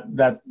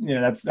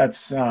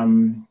that's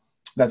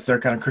their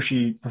kind of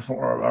cushy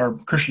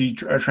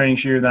training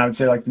shoe. Then I would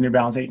say like the New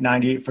Balance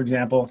 890, for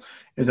example,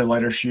 is a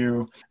lighter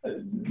shoe.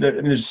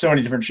 There's so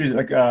many different shoes,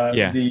 like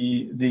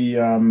the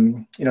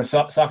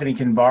Saucony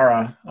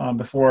Kinvara,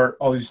 before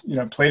all these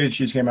plated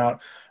shoes came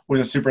out, was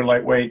a super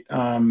lightweight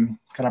kind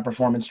of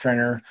performance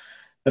trainer.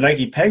 The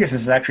Nike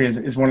Pegasus actually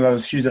is one of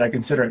those shoes that I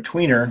consider a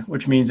tweener,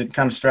 which means it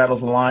kind of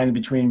straddles the line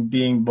between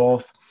being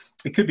both.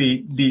 It could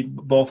be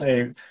both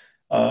a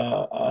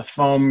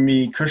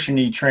foamy,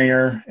 cushiony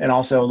trainer and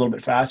also a little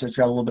bit faster. It's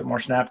got a little bit more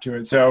snap to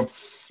it. So,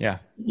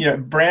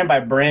 brand by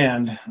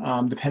brand,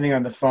 depending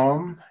on the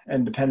foam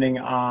and depending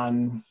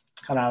on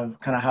kind of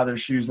how their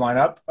shoes line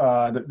up,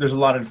 there's a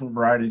lot of different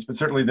varieties. But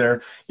certainly,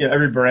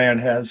 every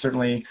brand has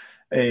certainly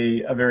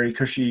a very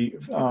cushy,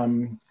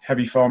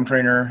 heavy foam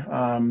trainer,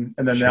 and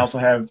then they also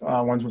have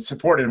ones with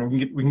support. And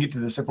we can get to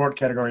the support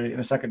category in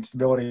a second.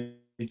 Stability.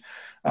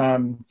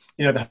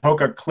 The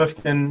Hoka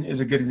Clifton is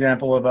a good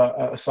example of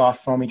a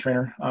soft foamy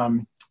trainer.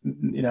 And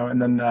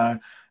then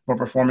more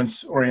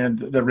performance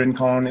oriented, the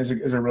Rincon is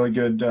a really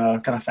good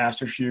kind of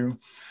faster shoe.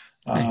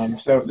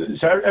 Nice. So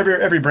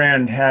every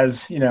brand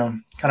has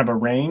kind of a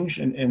range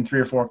in 3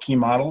 or 4 key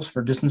models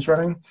for distance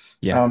running.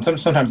 Yeah.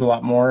 Sometimes a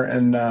lot more,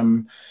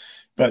 and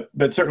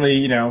but certainly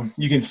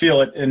you can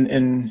feel it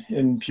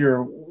in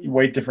pure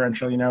weight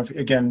differential.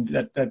 Again,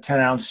 that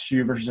 10-ounce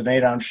shoe versus an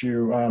 8-ounce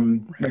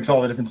shoe makes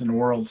all the difference in the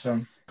world.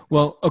 So.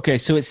 Well, okay.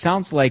 So it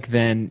sounds like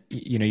then,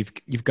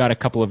 you've got a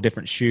couple of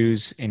different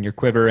shoes in your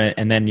quiver,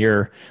 and then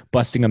you're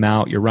busting them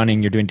out, you're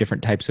running, you're doing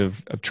different types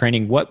of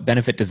training. What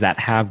benefit does that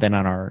have then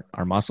on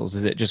our muscles?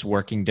 Is it just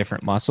working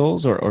different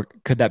muscles, or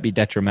could that be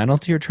detrimental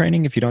to your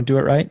training if you don't do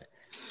it right?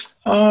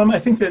 I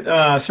think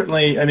that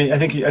certainly, I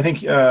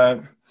think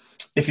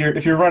if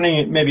you're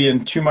running maybe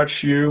in too much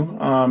shoe,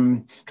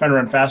 trying to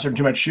run faster in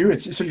too much shoe,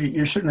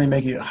 you're certainly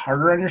making it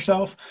harder on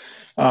yourself.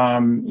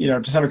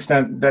 To some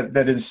extent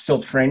that is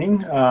still training.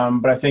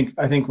 But I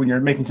think when you're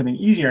making something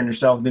easier on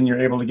yourself, then you're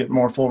able to get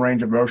more full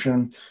range of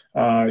motion.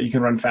 You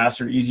can run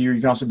faster, easier. You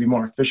can also be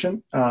more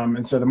efficient.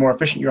 And so the more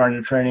efficient you are in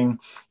your training,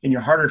 in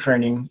your harder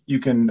training, you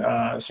can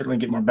certainly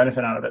get more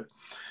benefit out of it.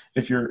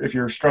 If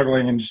you're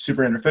struggling and just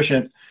super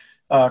inefficient,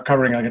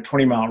 covering like a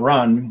 20-mile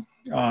run,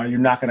 you're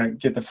not going to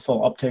get the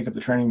full uptake of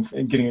the training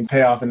and getting in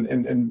payoff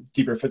and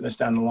deeper fitness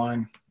down the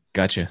line.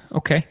 Gotcha.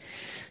 Okay.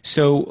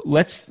 So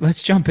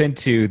let's jump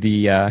into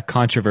the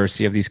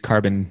controversy of these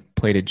carbon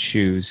plated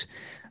shoes.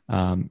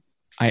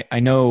 I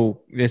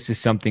know this is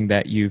something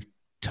that you've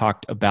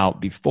talked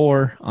about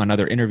before on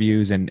other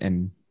interviews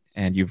and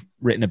you've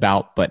written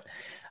about, but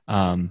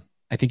I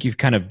think you've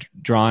kind of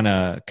drawn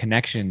a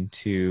connection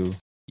to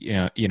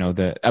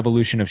the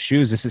evolution of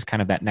shoes. This is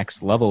kind of that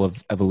next level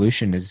of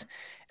evolution. Is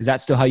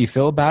that still how you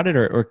feel about it,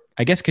 or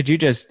I guess could you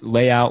just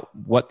lay out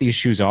what these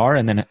shoes are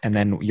and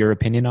then your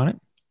opinion on it?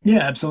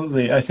 Yeah,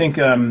 absolutely. I think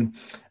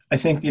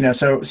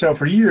so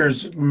for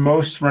years,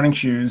 most running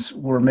shoes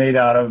were made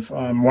out of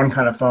one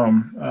kind of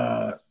foam,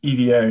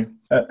 EVA,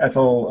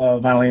 ethyl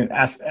vinylene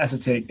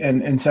acetate.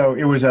 And so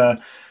it was a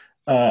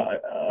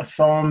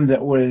foam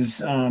that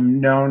was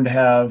known to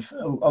have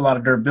a lot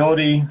of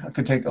durability. It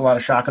could take a lot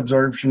of shock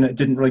absorption. It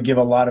didn't really give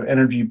a lot of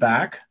energy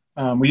back.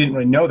 We didn't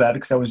really know that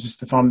because that was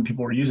just the foam that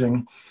people were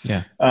using.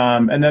 Yeah.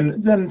 And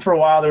then for a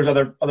while, there was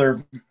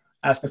other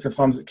aspects of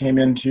foams that came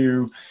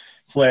into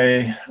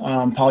play.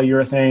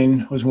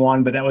 Polyurethane was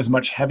one, but that was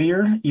much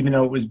heavier, even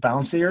though it was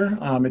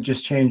bouncier. It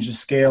just changed the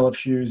scale of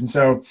shoes. And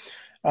so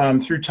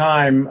through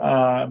time,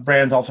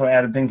 brands also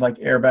added things like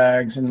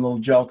airbags and little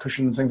gel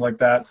cushions, things like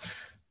that.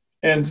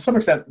 And to some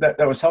extent,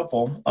 that was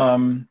helpful.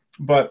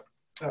 But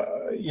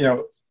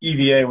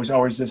EVA was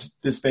always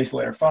this base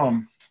layer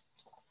foam.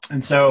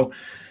 And so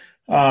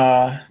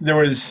there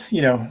was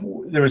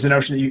a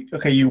notion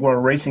that you wore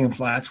racing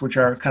flats, which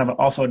are kind of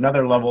also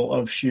another level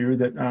of shoe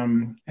that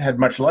had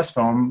much less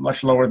foam,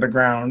 much lower to the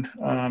ground,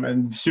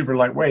 and super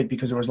lightweight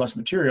because there was less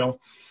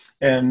material.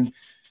 And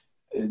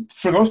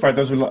for the most part,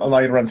 those would allow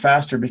you to run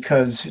faster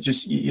because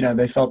just,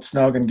 they felt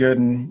snug and good,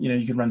 and,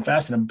 you could run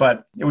fast in them.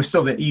 But it was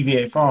still the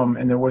EVA foam,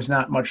 and there was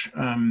not much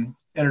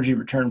energy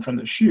return from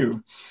the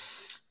shoe.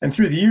 And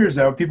through the years,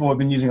 though, people have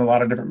been using a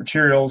lot of different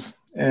materials.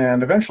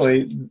 And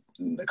eventually,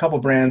 a couple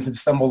of brands had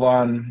stumbled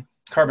on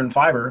carbon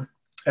fiber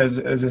as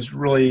this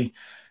really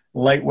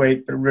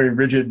lightweight, but very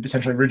rigid,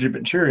 potentially rigid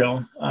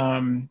material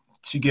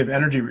to give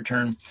energy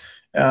return.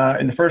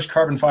 And the first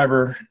carbon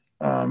fiber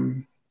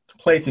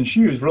plates and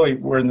shoes really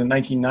were in the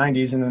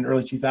 1990s and then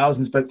early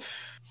 2000s, but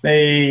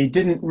they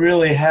didn't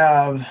really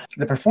have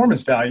the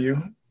performance value,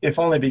 if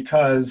only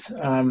because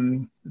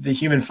the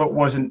human foot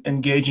wasn't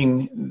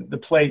engaging the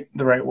plate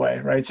the right way,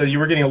 right? So you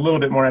were getting a little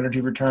bit more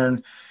energy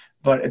return.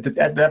 But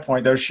at that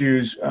point, those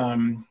shoes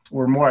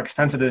were more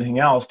expensive than anything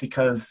else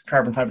because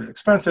carbon fiber is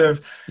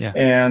expensive, but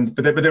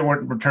they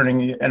weren't returning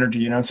the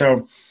energy,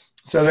 So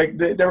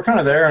they were kind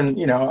of there,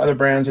 and other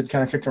brands had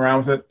kind of kicked around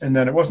with it, and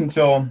then it wasn't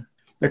until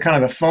the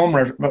kind of the foam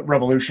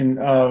revolution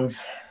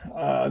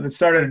that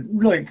started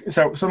really.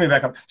 So let me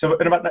back up. So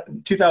in about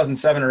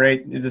 2007 or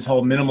 8, this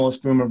whole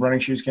minimalist boom of running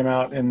shoes came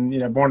out,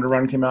 and Born to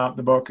Run came out,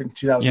 the book in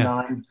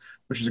 2009. Yeah.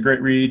 Which is a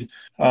great read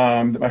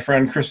that my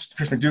friend Chris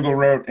McDougall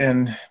wrote,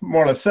 and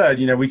more or less said,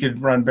 we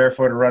could run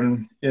barefoot or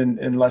run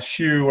in less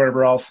shoe,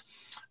 whatever else.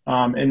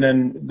 And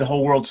then the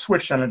whole world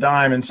switched on a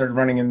dime and started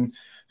running in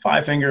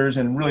 5 fingers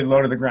and really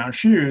low to the ground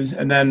shoes.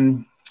 And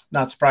then,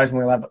 not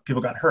surprisingly, a lot of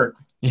people got hurt.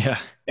 Yeah.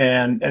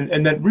 And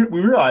then we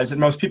realized that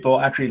most people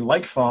actually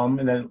like foam,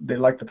 and they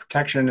like the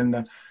protection and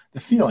the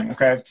feeling.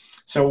 Okay.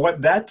 So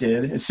what that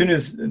did, as soon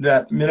as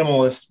that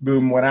minimalist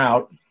boom went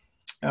out,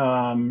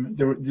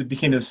 there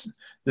became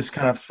this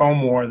kind of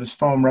foam war, this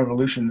foam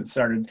revolution that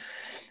started.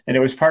 And it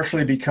was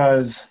partially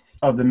because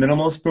of the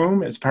minimalist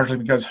boom. It's partially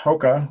because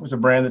Hoka was a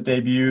brand that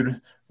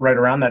debuted right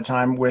around that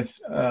time with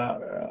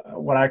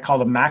what I call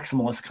the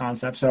maximalist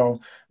concept.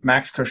 So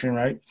max cushioning,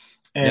 right?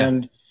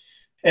 And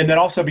then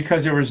also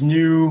because there was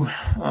new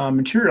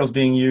materials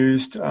being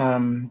used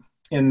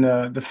in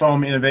the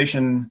foam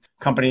innovation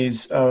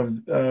companies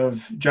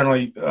of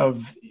generally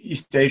of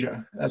East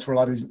Asia. That's where a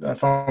lot of these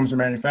foams are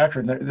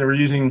manufactured. They were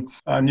using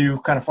new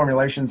kind of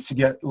formulations to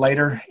get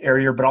lighter,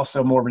 airier, but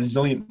also more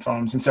resilient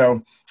foams. And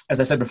so,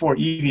 as I said before,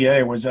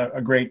 EVA was a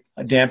great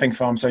damping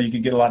foam, so you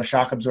could get a lot of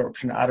shock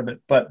absorption out of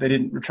it, but they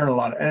didn't return a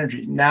lot of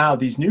energy. Now,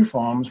 these new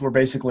foams were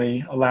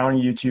basically allowing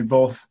you to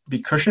both be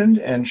cushioned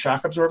and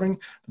shock absorbing,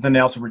 but then they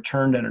also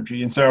returned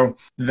energy. And so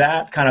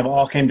that kind of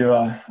all came to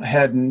a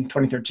head in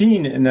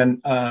 2013. And then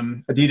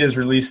Adidas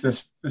released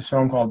this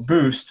foam called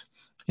Boost.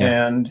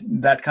 Yeah. And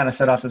that kind of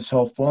set off this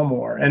whole foam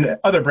war. And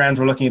other brands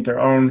were looking at their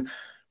own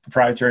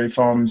proprietary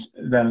foams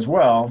then as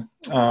well.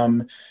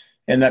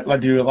 And that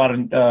led to a lot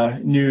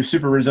of new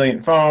super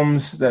resilient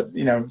foams that,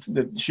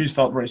 the shoes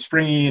felt very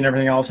springy and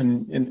everything else.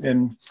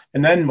 And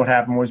then what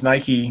happened was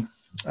Nike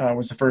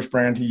was the first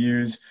brand to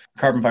use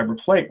carbon fiber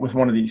plate with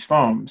one of these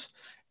foams.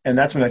 And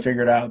that's when they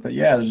figured out that,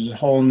 there's a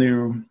whole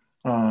new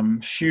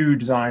shoe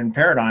design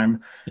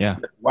paradigm. Yeah.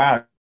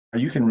 Wow.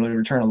 You can really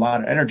return a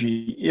lot of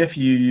energy if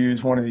you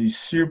use one of these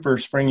super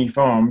springy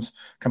foams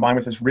combined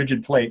with this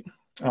rigid plate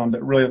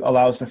that really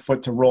allows the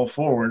foot to roll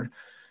forward,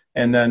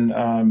 and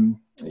then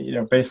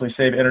basically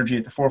save energy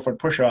at the forefoot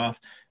push-off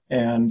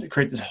and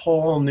create this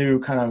whole new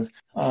kind of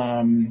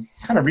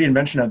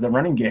reinvention of the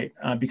running gait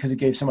because it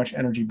gave so much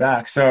energy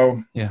back.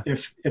 So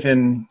if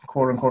in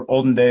quote unquote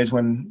olden days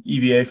when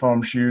EVA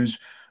foam shoes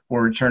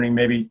were returning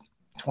maybe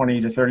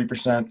 20 to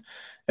 30%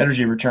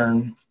 energy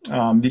return,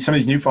 some of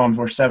these new foams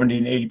were 70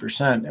 and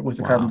 80% with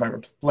the carbon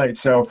fiber plate.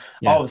 So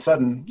all of a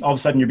sudden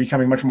you're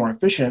becoming much more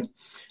efficient,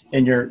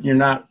 and you're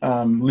not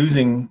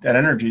losing that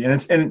energy. And I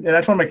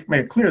just want to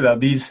make it clear though,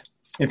 these,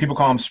 people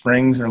call them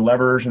springs or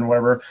levers and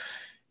whatever.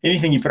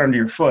 Anything you put under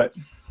your foot,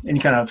 any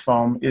kind of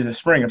foam, is a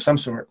spring of some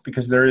sort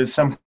because there is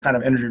some kind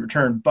of energy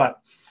return. But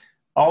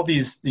all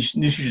these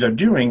new shoes are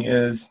doing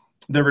is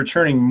they're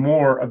returning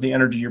more of the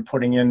energy you're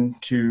putting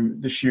into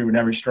the shoe in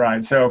every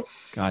stride. So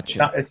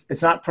gotcha.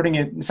 It's not going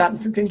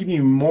to give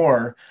you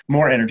more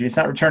energy. It's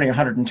not returning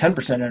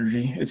 110%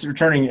 energy. It's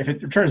returning, if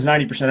it returns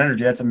 90%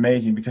 energy, that's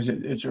amazing because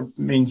it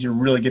means you're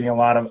really getting a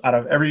lot out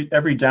of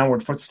every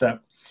downward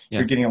footstep.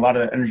 You're getting a lot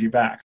of that energy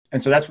back.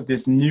 And so that's what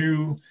this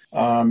new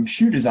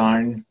shoe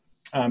design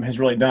has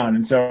really done.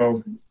 And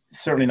so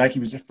certainly Nike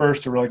was the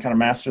first to really kind of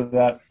master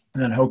that.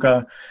 And then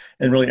Hoka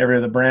and really every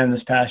other brand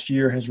this past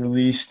year has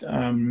released,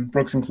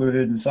 Brooks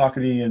included, and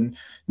Saucony and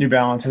New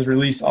Balance has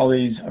released all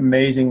these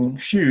amazing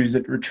shoes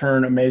that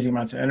return amazing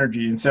amounts of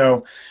energy. And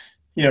so,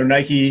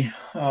 Nike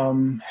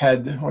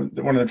had one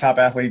of the top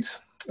athletes,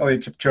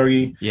 Eliud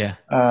Kipchoge. Yeah.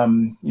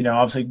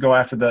 Obviously go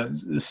after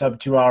the sub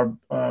 2 hour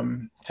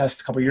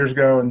test a couple of years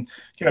ago and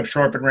came up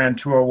short, but ran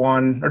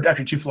 201, or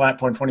actually 2 flat,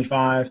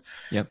 0.25.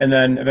 Yep. And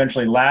then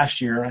eventually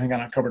last year, I think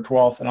on October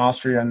 12th in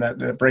Austria, on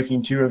that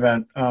Breaking 2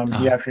 event,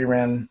 he actually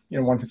ran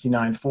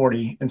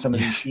 159.40 in some of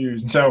these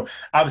shoes. And so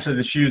obviously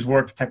the shoes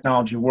work, the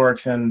technology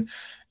works, and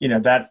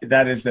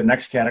that is the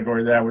next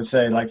category that I would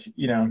say, like,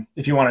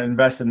 if you want to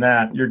invest in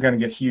that, you're going to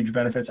get huge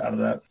benefits out of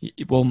that.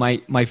 Well,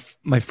 my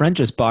friend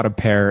just bought a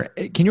pair.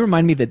 Can you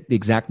remind me the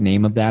exact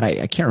name of that?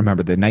 I can't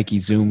remember. The Nike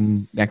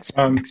Zoom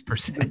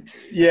X%.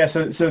 Yeah.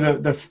 So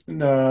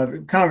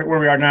the kind of where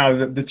we are now,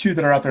 the two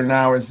that are out there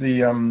now is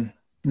the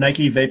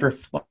Nike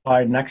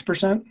Vaporfly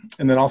Next%,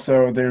 and then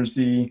also there's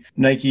the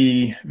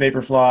Nike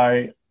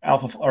Vaporfly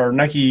Alpha, or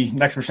Nike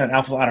Next%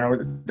 Alpha. I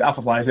don't know.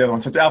 Alpha Fly is the other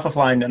one. So it's Alpha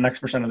Fly and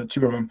Next% are the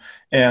two of them,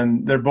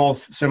 and they're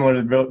both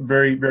similar. They're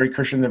very, very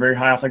cushioned. They're very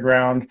high off the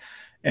ground,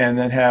 and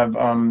then have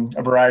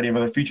a variety of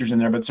other features in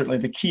there. But certainly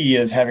the key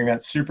is having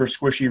that super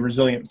squishy,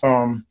 resilient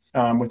foam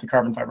with the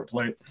carbon fiber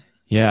plate.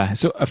 Yeah.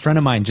 So a friend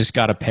of mine just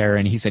got a pair,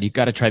 and he said, "You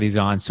got to try these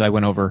on." So I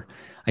went over,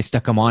 I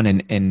stuck them on,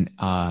 and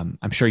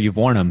I'm sure you've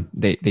worn them.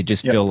 They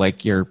just feel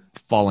like you're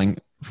falling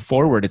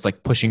forward. It's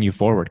like pushing you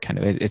forward, kind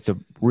of. It's a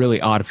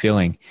really odd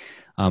feeling.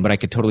 But I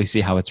could totally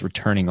see how it's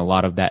returning a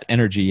lot of that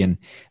energy and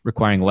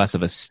requiring less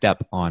of a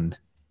step on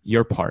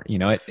your part.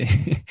 Yeah,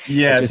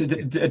 it's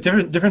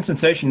a different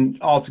sensation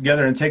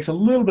altogether, and it takes a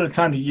little bit of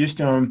time to get used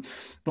to them.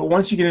 But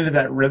once you get into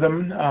that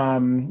rhythm,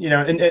 and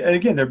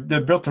again,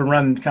 they're built to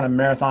run kind of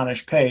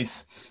marathonish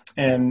pace,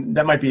 and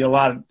that might be a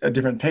lot of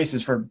different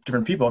paces for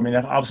different people. I mean,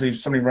 obviously,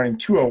 somebody running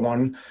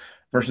 201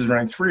 versus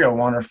running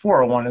 301 or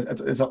 401,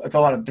 it's a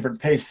lot of different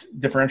pace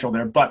differential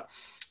there. But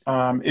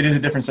it is a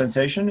different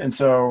sensation, and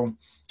so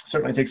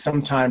certainly takes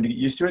some time to get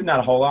used to it, not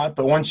a whole lot.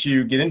 But once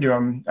you get into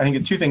them, I think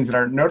the two things that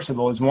are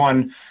noticeable is,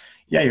 one,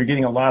 you're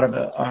getting a lot of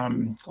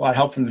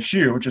help from the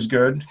shoe, which is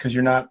good because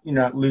you're not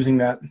losing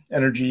that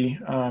energy,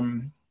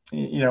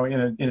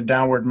 in a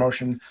downward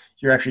motion.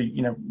 You're actually,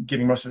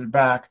 getting most of it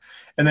back.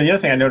 And then the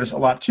other thing I notice a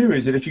lot too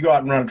is that if you go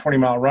out and run a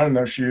 20-mile run in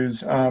those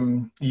shoes,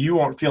 you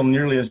won't feel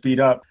nearly as beat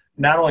up,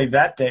 not only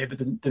that day, but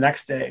the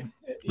next day.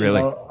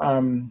 Really?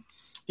 When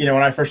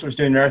I first was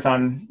doing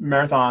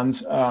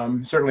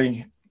marathons,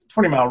 certainly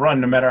 20-mile run,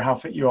 no matter how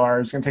fit you are,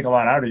 is going to take a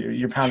lot out of you.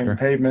 You're pounding the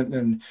pavement,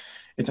 and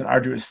it's an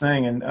arduous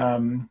thing. And,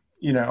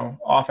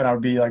 often I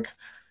would be like,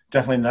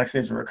 definitely the next day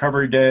is a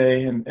recovery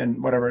day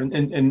and whatever.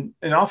 And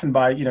often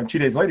by, 2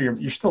 days later,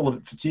 you're still a little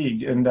bit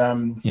fatigued. And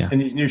in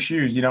these new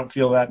shoes, you don't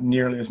feel that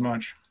nearly as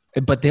much.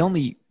 But they're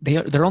only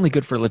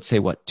good for, let's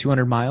say,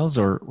 200 miles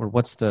or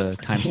what's the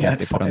time stamp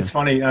they put on them? It's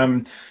funny.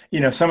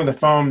 Some of the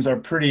foams are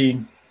pretty,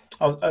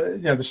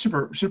 they're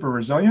super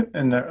resilient,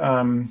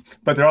 and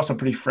but they're also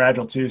pretty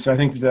fragile too. So I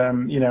think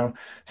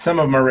some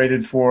of them are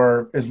rated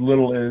for as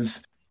little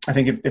as, I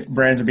think if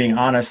brands are being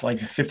honest, like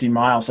 50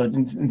 miles. So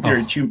in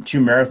theory, two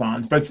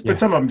marathons, but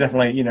some of them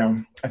definitely,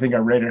 I think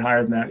are rated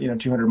higher than that,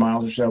 200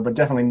 miles or so, but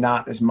definitely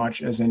not as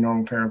much as a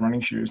normal pair of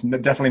running shoes, and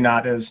definitely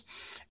not as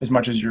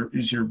much as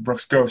your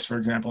Brooks Ghost, for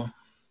example.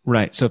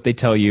 Right. So if they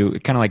tell you,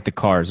 kind of like the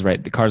cars,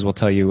 right? The cars will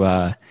tell you,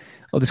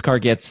 this car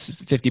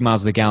gets 50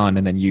 miles a gallon,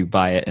 and then you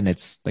buy it and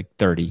it's like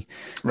 30.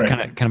 Right.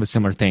 It's kind of a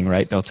similar thing,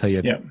 right? They'll tell you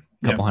a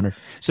couple hundred.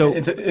 So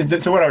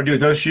what I would do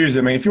with those shoes,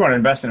 I mean, if you want to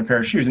invest in a pair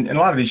of shoes, and a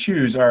lot of these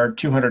shoes are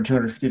 $200,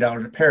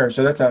 $250 a pair.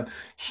 So that's a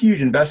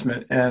huge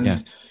investment.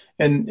 And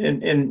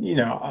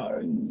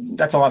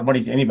that's a lot of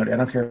money to anybody. I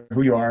don't care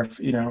who you are,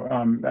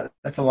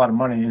 that's a lot of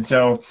money. And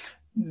so,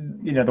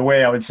 the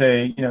way I would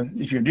say,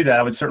 if you do that,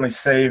 I would certainly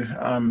save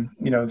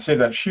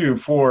that shoe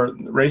for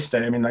race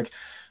day. I mean,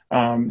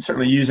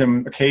 certainly use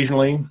them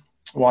occasionally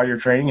while you're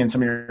training in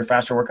some of your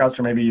faster workouts,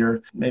 or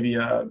maybe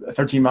a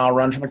 13-mile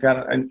run, something like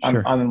that,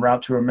 on the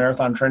route to a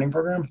marathon training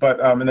program.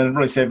 But and then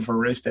really save it for a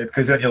race day,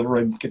 because then you'll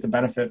really get the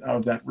benefit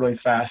of that really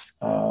fast,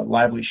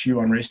 lively shoe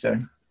on race day.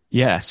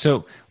 Yeah.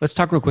 So let's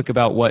talk real quick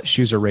about what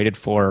shoes are rated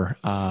for,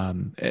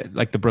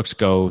 like the Brooks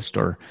Ghost,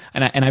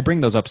 and I bring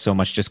those up so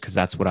much just because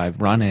that's what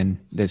I've run in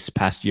this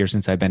past year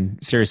since I've been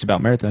serious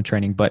about marathon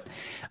training. But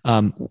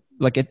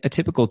like a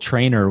typical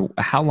trainer,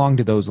 how long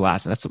do those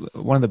last? And that's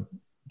one of the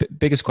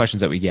biggest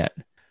questions that we get.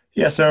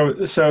 Yeah. So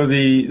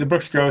the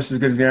Brooks Ghost is a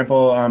good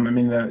example.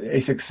 The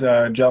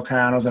Asics Gel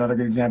Kayano is another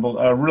good example.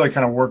 Really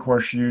kind of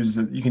workhorse shoes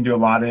that you can do a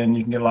lot in.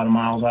 You can get a lot of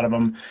miles out of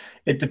them.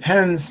 It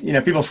depends.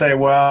 People say,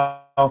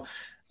 well,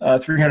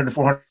 300 to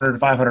 400 to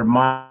 500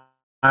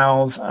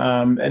 miles.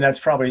 And that's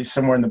probably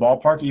somewhere in the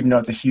ballpark, even though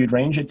it's a huge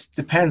range. It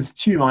depends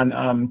too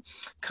on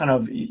kind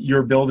of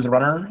your build as a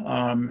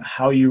runner,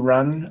 how you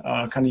run,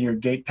 kind of your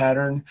gait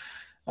pattern,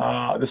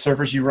 the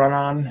surface you run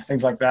on,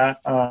 things like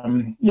that.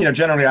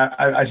 Generally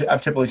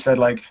I've typically said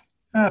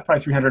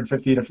probably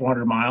 350 to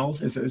 400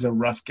 miles is a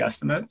rough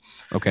guesstimate.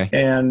 Okay.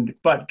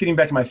 But getting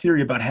back to my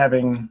theory about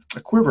having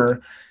a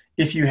quiver,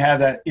 if you have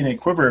that in a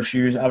quiver of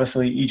shoes,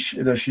 obviously each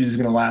of those shoes is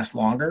going to last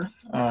longer.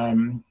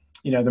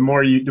 The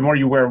more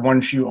you wear one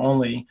shoe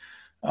only,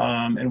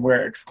 and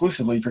wear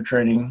exclusively for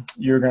training,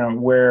 you're going to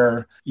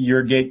wear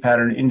your gait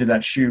pattern into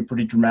that shoe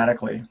pretty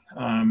dramatically.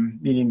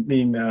 Meaning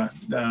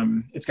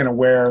it's going to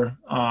wear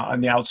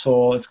on the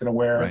outsole, it's going to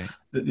wear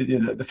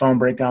the foam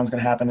breakdown is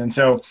going to happen, and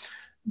so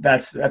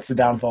that's the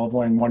downfall of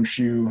wearing one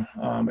shoe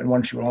and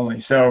one shoe only.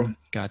 So,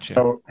 gotcha.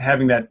 So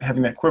having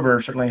that quiver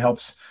certainly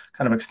helps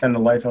kind of extend the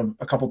life of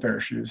a couple pair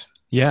of shoes.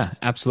 Yeah,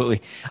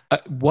 absolutely.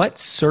 What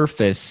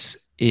surface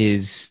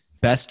is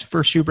best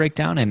for shoe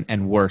breakdown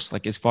and worse?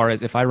 Like as far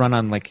as if I run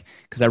on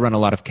because I run a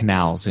lot of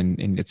canals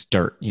and it's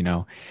dirt,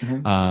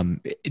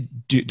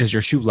 does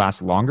your shoe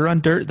last longer on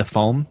dirt, the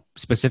foam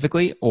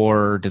specifically,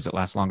 or does it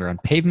last longer on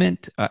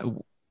pavement?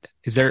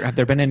 Have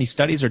there been any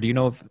studies, or do you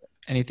know of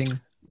anything?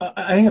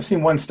 I think I've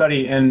seen one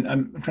study, and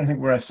I'm trying to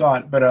think where I saw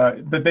it,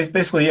 but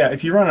basically, yeah,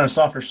 if you run on a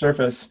softer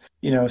surface,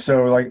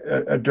 so like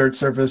a dirt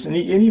surface, and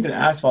even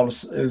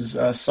asphalt is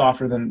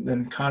softer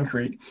than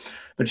concrete.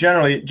 But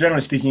generally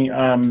speaking,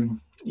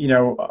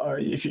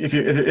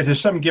 if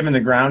there's something given the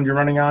ground you're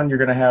running on, you're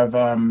going to have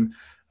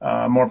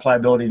more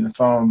pliability in the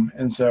foam.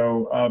 And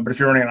so, but if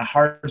you're running on a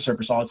hard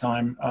surface all the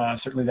time,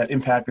 certainly that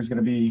impact is going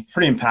to be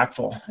pretty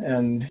impactful.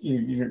 And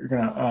you're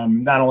going to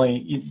not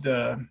only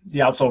the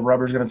outsole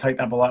rubber is going to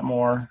tighten up a lot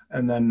more,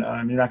 and then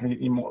you're not going to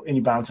get any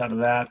bounce out of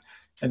that.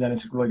 And then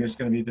it's really just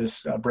going to be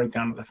this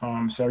breakdown of the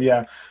foam. So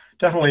yeah,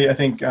 definitely, I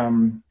think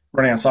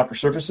running on softer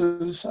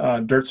surfaces,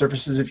 dirt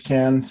surfaces if you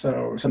can.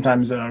 So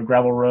sometimes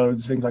gravel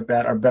roads, things like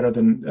that, are better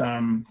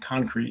than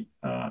concrete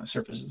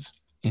surfaces.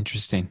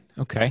 Interesting.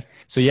 Okay.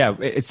 So yeah,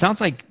 it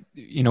sounds like,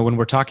 when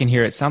we're talking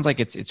here, it sounds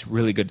like it's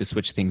really good to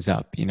switch things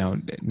up,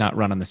 not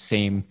run on the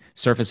same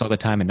surface all the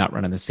time and not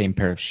run on the same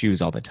pair of shoes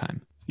all the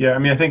time. Yeah. I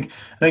mean, I think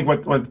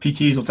what the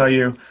PTs will tell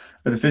you,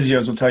 or the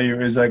physios will tell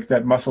you, is like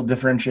that muscle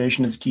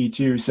differentiation is key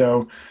too.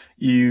 So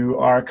you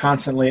are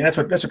constantly, and that's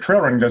what trail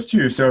running does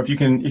too. So if you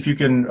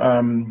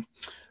can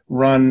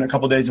run a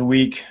couple of days a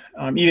week,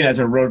 even as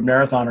a road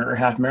marathoner or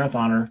half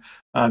marathoner,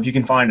 if you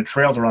can find a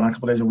trail to run on a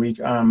couple of days a week,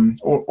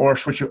 or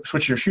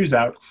switch your shoes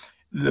out,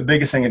 the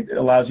biggest thing it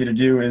allows you to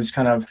do is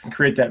kind of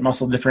create that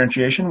muscle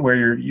differentiation where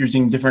you're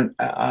using different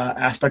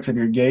aspects of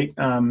your gait.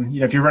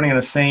 If you're running on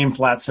the same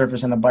flat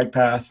surface on a bike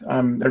path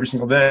every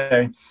single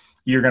day,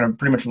 you're going to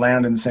pretty much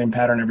land in the same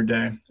pattern every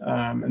day,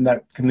 and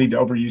that can lead to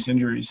overuse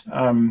injuries.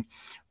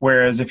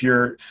 Whereas if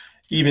you're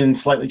even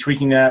slightly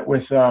tweaking that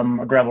with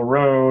a gravel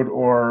road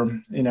or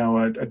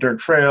a dirt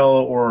trail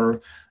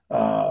or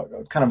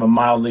kind of a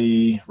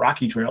mildly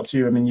rocky trail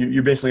too. I mean,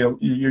 you're basically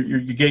your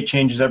gait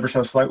changes ever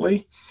so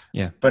slightly.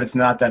 Yeah. But it's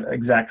not that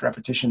exact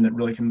repetition that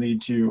really can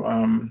lead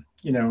to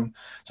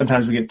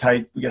sometimes we get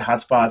tight, we get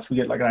hot spots, we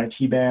get like an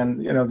IT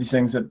band. These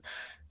things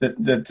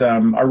that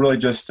are really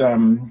just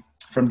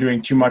from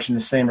doing too much in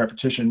the same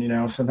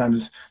repetition.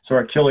 Sometimes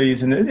sore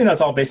Achilles, and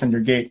it's all based on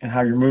your gait and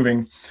how you're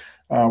moving.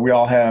 We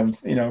all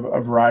have,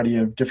 a variety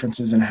of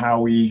differences in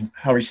how we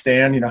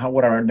stand,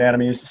 what our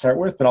anatomy is to start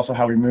with, but also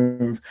how we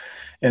move.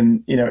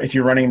 And, if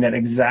you're running that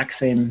exact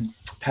same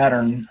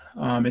pattern,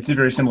 it's at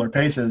very similar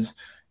paces.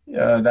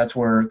 That's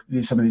where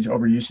some of these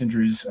overuse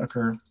injuries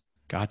occur.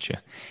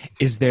 Gotcha.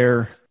 Is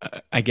there,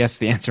 I guess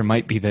the answer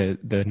might be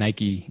the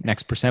Nike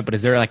Next Percent, but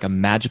is there like a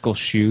magical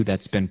shoe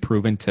that's been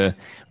proven to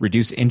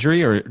reduce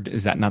injury, or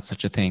is that not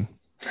such a thing?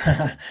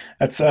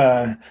 That's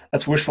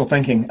wishful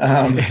thinking.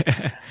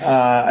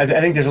 I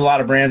think there's a lot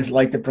of brands that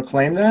like to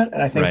proclaim that,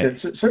 and I think that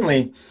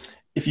certainly,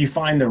 if you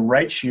find the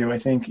right shoe, I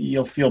think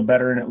you'll feel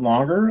better in it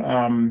longer.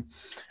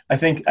 I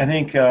think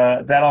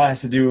that all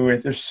has to do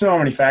with, there's so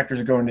many factors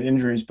that go into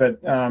injuries,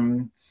 but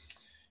the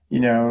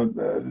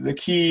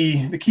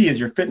key is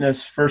your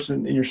fitness first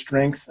and your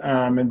strength,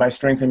 and by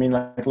strength I mean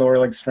like lower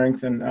leg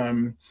strength, and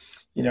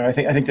I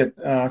think that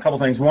a couple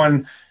things.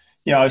 One,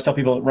 I always tell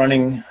people that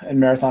running and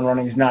marathon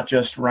running is not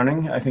just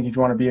running. I think if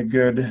you want to be a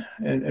good,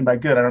 and by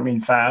good, I don't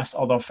mean fast,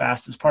 although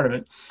fast is part of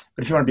it,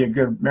 but if you want to be a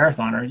good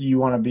marathoner, you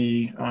want to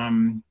be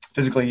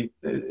physically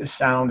as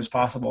sound as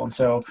possible. And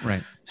so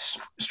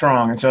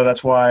strong. And so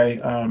that's why,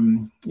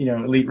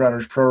 elite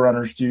runners, pro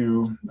runners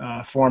do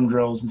form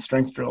drills and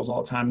strength drills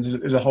all the time.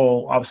 There's a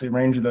whole, obviously,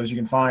 range of those you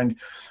can find.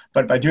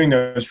 But by doing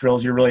those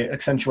drills, you're really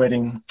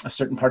accentuating a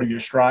certain part of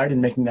your stride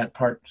and making that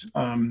part,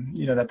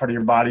 that part of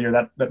your body or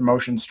that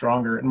motion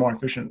stronger and more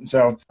efficient.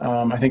 So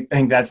I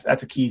think that's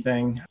a key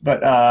thing.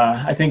 But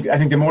I think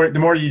the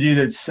more you do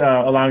that's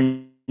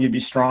allowing you to be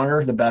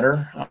stronger, the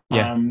better.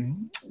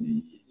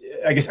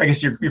 I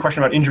guess your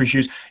question about injury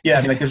shoes. Yeah,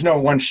 I mean, there's no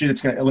one shoe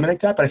that's going to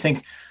eliminate that. But I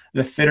think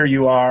the fitter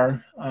you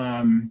are,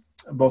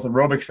 both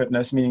aerobic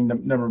fitness, meaning the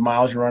number of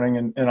miles you're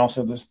running, and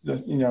also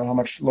how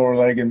much lower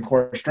leg and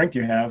core strength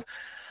you have,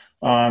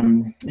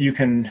 you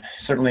can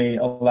certainly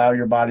allow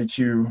your body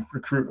to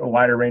recruit a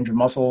wider range of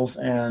muscles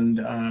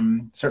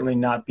and certainly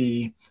not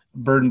be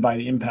burdened by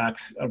the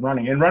impacts of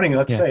running. And running,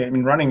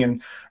 running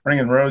in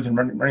roads and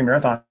running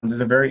marathons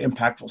is a very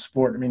impactful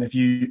sport. I mean, if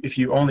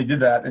you only did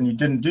that and you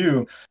didn't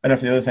do enough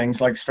of the other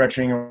things like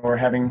stretching or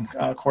having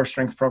a core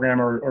strength program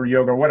or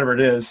yoga or whatever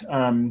it is,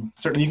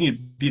 certainly you can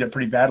get beat up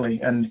pretty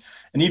badly. And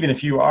And even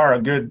if you are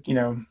a good,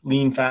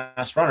 lean,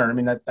 fast runner, I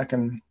mean, that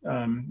can,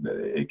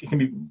 it can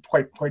be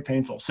quite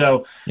painful.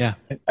 So yeah,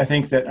 I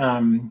think that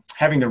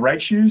having the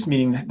right shoes,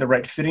 meaning the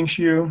right fitting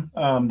shoe,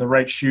 the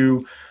right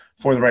shoe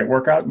for the right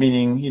workout,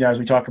 meaning, as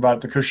we talked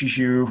about, the cushy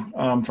shoe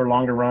for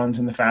longer runs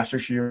and the faster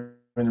shoe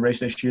and the race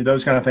day shoe,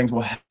 those kind of things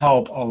will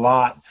help a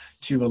lot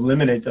to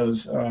eliminate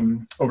those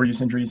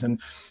overuse injuries. And,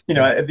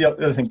 the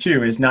other thing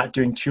too is not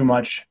doing too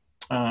much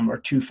or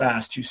too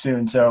fast too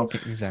soon. So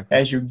exactly.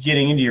 As you're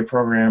getting into your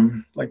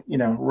program,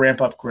 ramp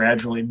up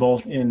gradually,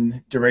 both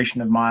in duration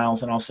of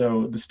miles and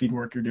also the speed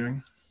work you're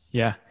doing.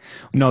 Yeah,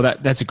 no,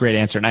 that's a great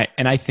answer.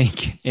 And I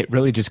think it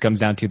really just comes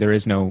down to, there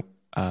is no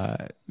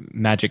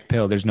magic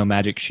pill. There's no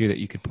magic shoe that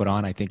you could put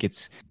on. I think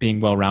it's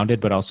being well-rounded,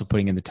 but also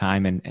putting in the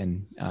time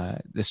and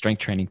the strength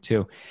training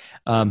too.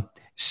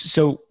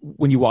 So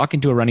when you walk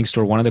into a running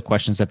store, one of the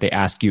questions that they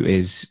ask you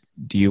is,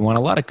 do you want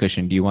a lot of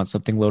cushion? Do you want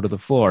something low to the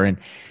floor? And,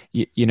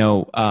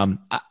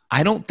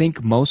 I don't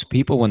think most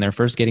people, when they're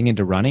first getting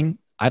into running,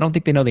 I don't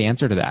think they know the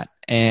answer to that.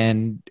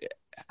 And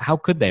how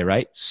could they,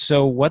 right?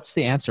 So what's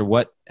the answer?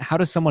 How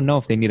does someone know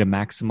if they need a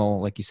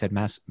maximal, like you said,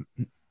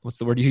 what's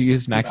the word you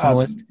use?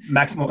 Maximalist?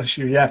 Maximalist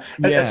shoe. Yeah.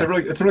 That's a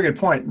really good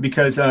point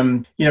because,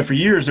 for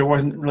years there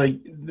wasn't really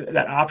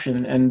that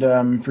option.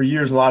 And for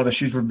years, a lot of the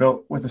shoes were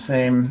built with the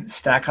same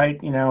stack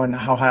height, and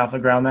how high off the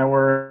ground they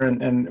were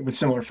and with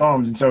similar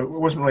foams. And so it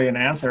wasn't really an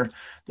answer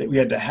that we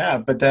had to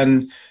have. But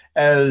then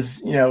as,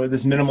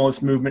 this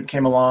minimalist movement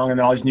came along and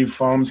all these new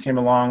foams came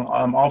along,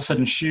 all of a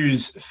sudden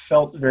shoes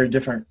felt very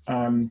different.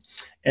 And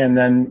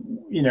then,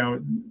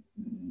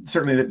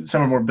 certainly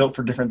some of them were built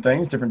for different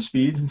things, different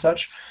speeds and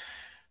such.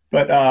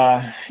 But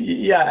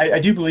I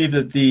do believe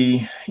that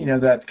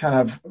that kind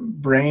of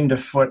brain to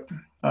foot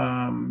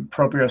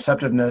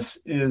proprioceptiveness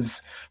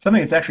is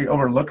something that's actually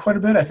overlooked quite a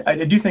bit.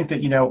 I do think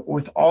that,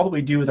 with all that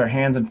we do with our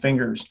hands and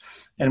fingers,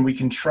 and we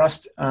can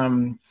trust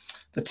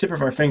the tip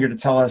of our finger to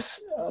tell us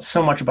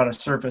so much about a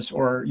surface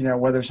or,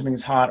 whether something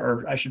is hot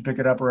or I should pick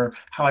it up or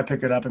how I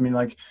pick it up. I mean,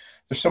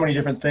 there's so many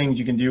different things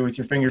you can do with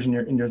your fingers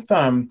and your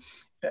thumb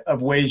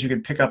of ways you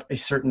could pick up a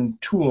certain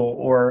tool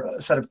or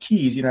a set of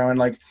keys,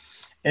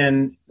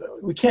 and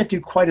we can't do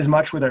quite as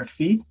much with our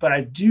feet, but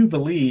I do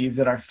believe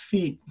that our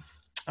feet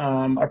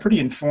are pretty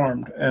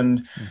informed,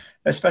 and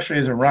especially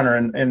as a runner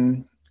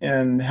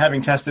and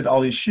having tested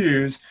all these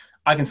shoes,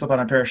 I can slip on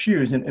a pair of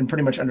shoes and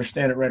pretty much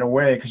understand it right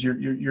away because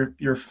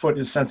your foot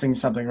is sensing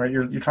something, right?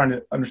 You're trying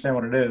to understand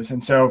what it is.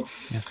 And so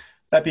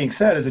that being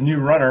said, as a new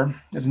runner,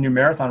 as a new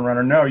marathon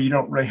runner, no, you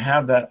don't really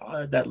have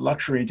that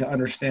luxury to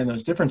understand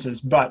those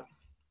differences. But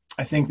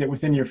I think that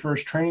within your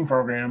first training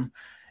program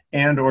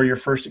and or your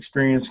first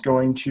experience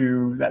going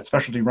to that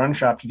specialty run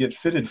shop to get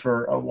fitted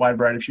for a wide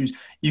variety of shoes,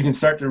 you can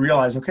start to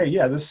realize, okay,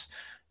 yeah, this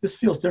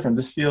feels different.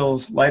 This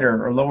feels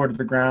lighter or lower to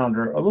the ground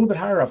or a little bit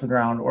higher off the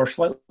ground or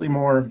slightly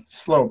more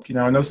sloped,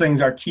 and those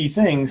things are key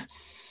things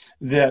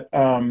that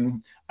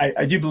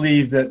I do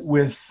believe that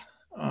with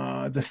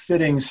the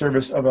fitting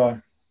service of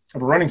a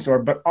running store,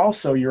 but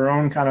also your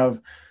own kind of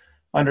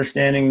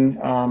understanding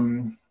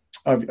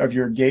of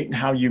your gait and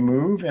how you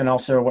move and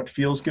also what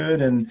feels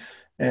good.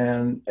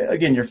 And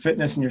again, your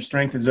fitness and your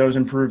strength, as those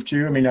improve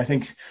too. I mean, I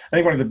think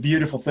one of the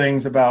beautiful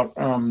things about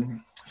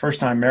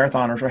first-time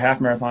marathoners or half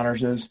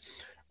marathoners is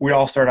we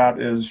all start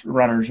out as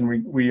runners,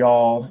 and we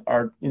all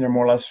are,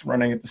 more or less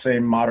running at the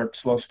same moderate,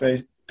 slow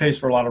pace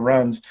for a lot of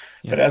runs.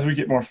 Yeah. But as we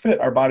get more fit,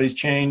 our bodies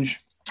change.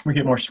 We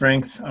get more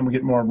strength, we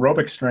get more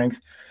aerobic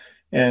strength,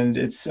 and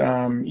it's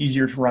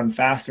easier to run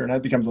faster, and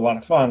that becomes a lot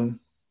of fun.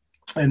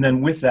 And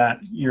then with that,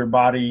 your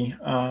body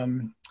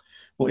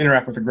will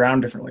interact with the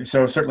ground differently.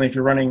 So certainly if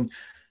you're running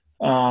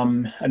a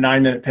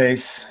 9-minute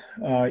pace,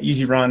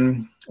 easy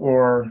run,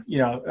 or,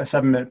 a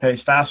 7-minute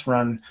pace, fast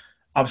run,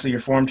 obviously your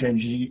form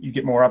changes. You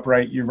get more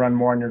upright, you run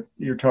more on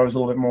your toes a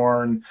little bit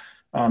more, and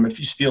it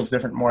just feels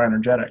different, more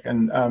energetic.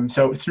 And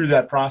so through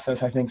that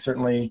process, I think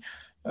certainly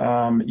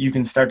you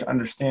can start to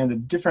understand the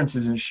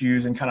differences in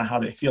shoes and kind of how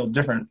they feel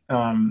different,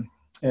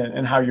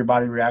 and how your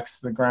body reacts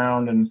to the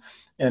ground. And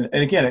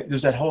again,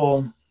 there's that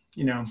whole,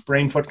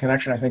 brain-foot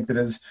connection, I think, that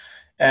is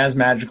as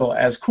magical,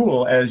 as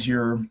cool as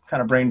your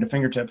kind of brain to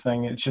fingertip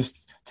thing. It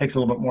just takes a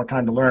little bit more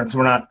time to learn because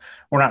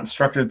we're not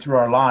instructed through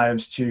our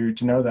lives to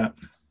know that.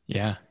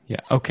 Yeah.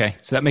 Okay.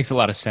 So that makes a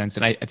lot of sense.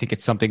 And I think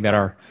it's something that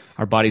our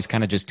bodies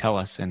kind of just tell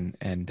us, and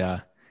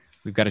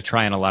we've got to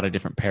try on a lot of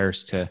different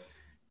pairs to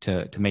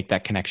make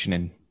that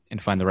connection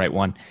and find the right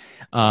one.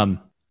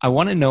 I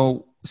want to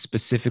know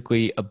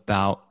specifically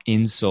about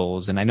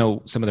insoles. And I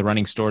know some of the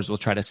running stores will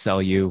try to sell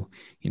you,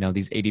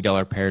 these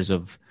 $80 pairs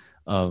of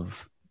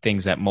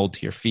things that mold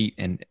to your feet.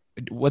 And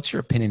what's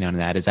your opinion on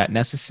that? Is that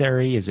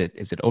necessary? Is it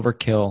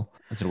overkill?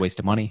 Is it a waste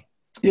of money?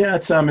 Yeah,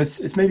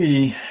 it's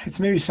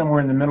maybe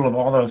somewhere in the middle of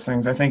all those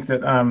things. I think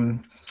that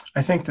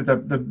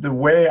the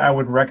way I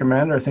would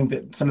recommend, or I think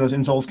that some of those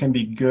insoles can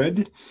be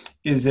good,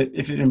 is that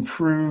if it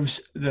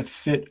improves the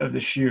fit of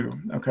the shoe.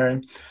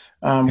 Okay.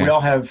 We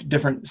all have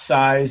different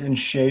size and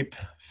shape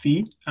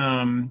feet,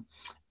 and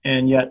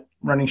yet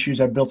running shoes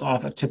are built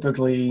off a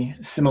typically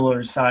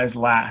similar size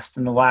last,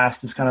 and the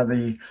last is kind of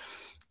the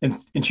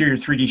interior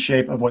 3D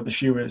shape of what the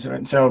shoe is.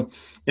 And so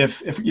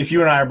if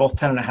you and I are both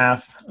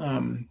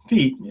 10.5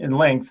 feet in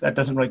length, that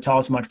doesn't really tell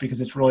us much, because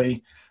it's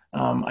really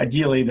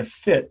ideally the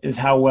fit is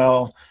how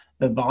well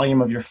the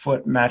volume of your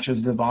foot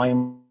matches the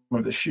volume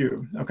of the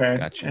shoe. Okay.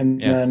 Gotcha.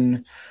 And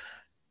then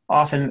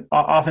often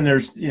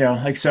there's,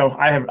 like, so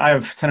I have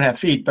 10.5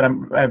 feet, but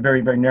I have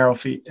very, very narrow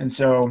feet. And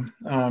so,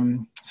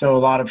 so a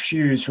lot of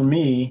shoes for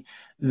me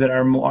that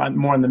are more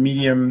on the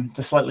medium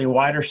to slightly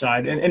wider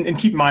side, and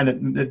keep in mind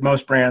that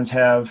most brands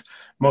have,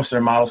 most of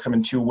their models come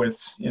in 2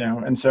 widths,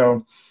 and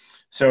so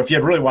if you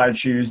have really wide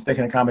shoes, they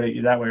can accommodate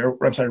you that way, or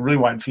I'm sorry, really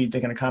wide feet, they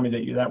can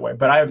accommodate you that way.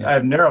 But I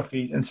have narrow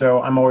feet, and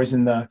so I'm always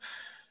in the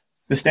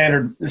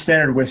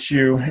standard width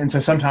shoe, and so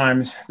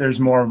sometimes there's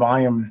more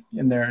volume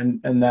in there,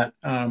 and that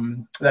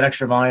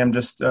extra volume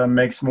just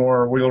makes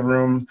more wiggle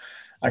room.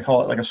 I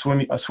call it like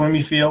a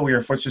swimmy feel, where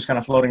your foot's just kind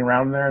of floating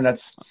around in there, and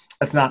that's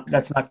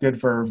not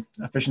good for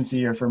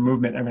efficiency or for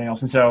movement and everything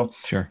else. And so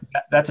sure,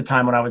 that's a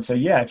time when I would say,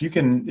 yeah, if you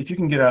can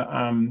get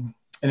an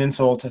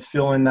insole to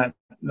fill in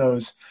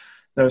those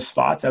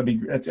spots,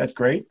 that's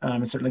great.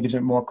 It certainly gives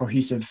it more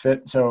cohesive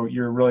fit, so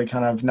you're really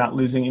kind of not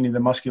losing any of the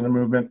muscular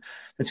movement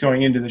that's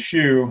going into the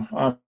shoe.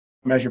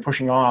 As you're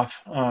pushing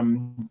off,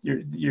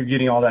 you're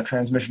getting all that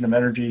transmission of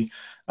energy,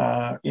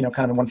 kind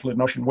of in one fluid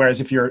motion.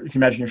 Whereas if you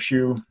imagine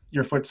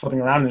your foot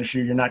slipping around in the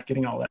shoe, you're not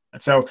getting all that.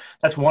 So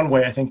that's one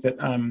way I think that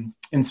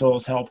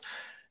insoles help.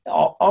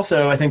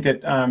 Also, I think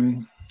that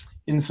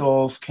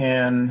insoles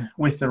can,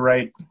 with the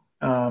right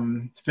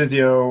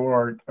physio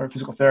or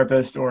physical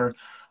therapist or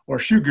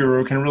shoe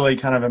guru, can really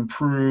kind of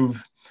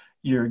improve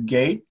your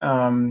gait.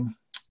 And,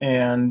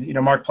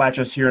 Mark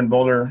Platchus here in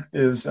Boulder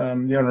is the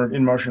owner of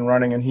In Motion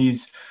Running, and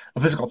he's a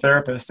physical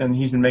therapist, and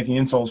he's been making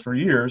insoles for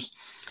years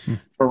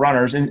for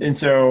runners. And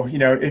so,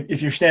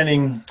 if you're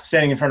standing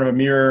in front of a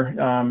mirror,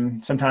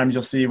 sometimes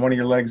you'll see one of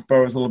your legs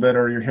bows a little bit,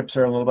 or your hips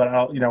are a little bit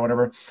out,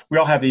 whatever. We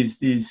all have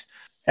these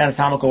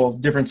anatomical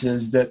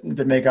differences that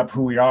make up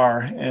who we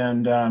are.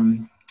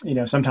 And,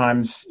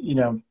 sometimes,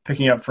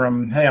 picking up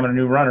from, hey, I'm a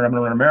new runner, I'm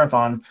going to run a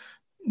marathon,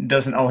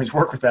 doesn't always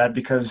work with that,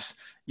 because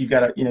you've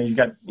got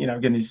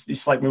again,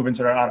 these slight movements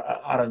that are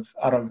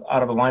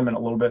out of alignment a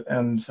little bit.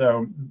 And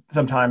so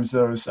sometimes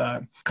those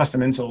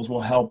custom insoles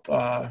will help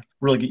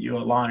really get you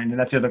aligned. And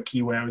that's the other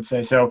key way I would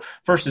say. So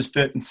first is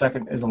fit, and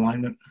second is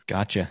alignment.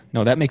 Gotcha.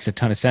 No, that makes a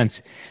ton of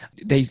sense.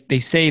 They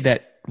say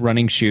that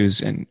running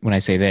shoes, and when I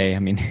say they, I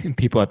mean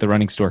people at the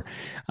running store,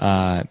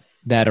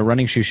 that a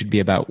running shoe should be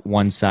about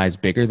one size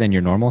bigger than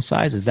your normal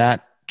size. Is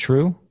that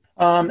true?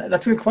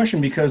 That's a good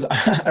question, because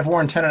I've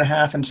worn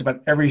 10.5 in just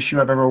about every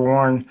shoe I've ever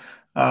worn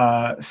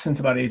since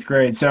about 8th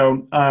grade.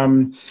 So,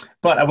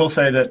 but I will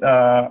say that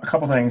a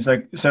couple things.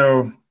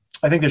 So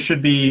I think there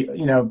should be,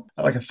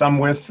 like a thumb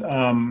width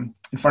in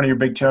front of your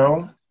big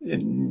toe.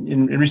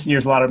 In recent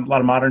years, a lot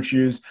of modern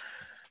shoes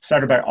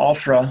started by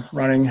Ultra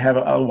Running have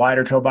a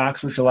wider toe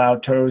box, which allow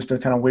toes to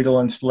kind of wiggle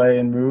and splay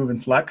and move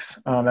and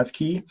flex. That's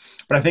key.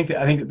 But I think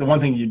that the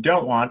one thing you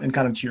don't want, and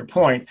kind of to your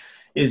point,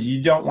 is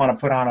you don't want to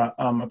put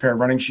on a pair of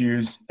running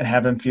shoes and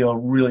have them feel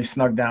really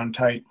snug down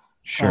tight.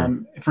 Sure.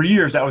 For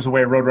years, that was the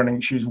way road running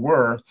shoes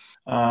were.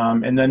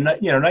 And then,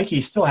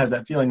 Nike still has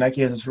that feeling.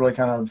 Nike has this really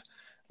kind of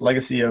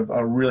legacy of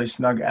a really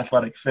snug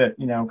athletic fit,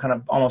 kind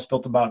of almost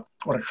built about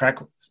what a track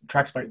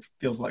spike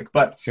feels like.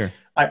 But sure.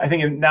 I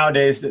think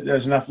nowadays that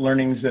there's enough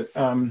learnings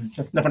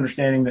enough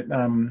understanding that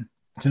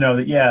to know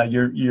that, yeah,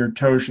 your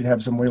toes should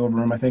have some wiggle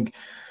room. I think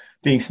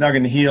being snug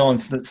in the heel and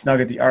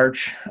snug at the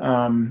arch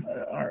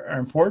are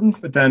important,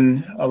 but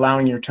then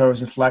allowing your toes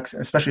to flex,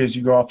 especially as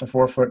you go off the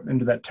forefoot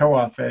into that toe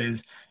off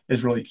phase,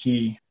 is really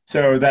key.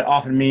 So that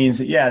often means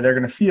that, yeah, they're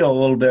going to feel a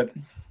little bit,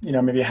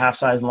 maybe a half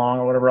size long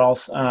or whatever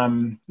else.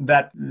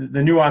 That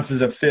the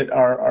nuances of fit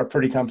are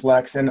pretty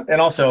complex. And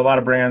also a lot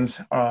of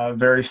brands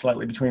vary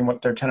slightly between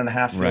what their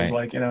 10.5 feels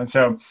like, and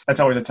so that's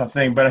always a tough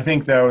thing. But I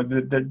think, though,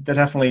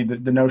 definitely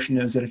the notion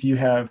is that if you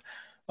have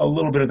a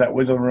little bit of that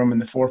wiggle room in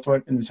the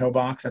forefoot, in the toe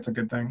box, that's a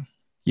good thing.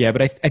 Yeah,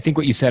 but I think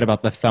what you said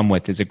about the thumb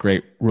width is a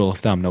great rule of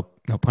thumb. No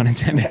pun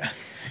intended. Yeah.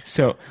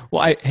 So,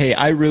 well,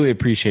 I really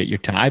appreciate your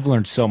time. I've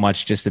learned so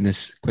much just in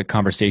this quick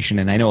conversation,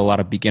 and I know a lot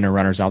of beginner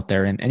runners out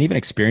there, and even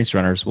experienced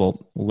runners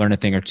will learn a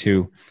thing or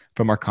two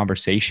from our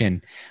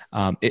conversation.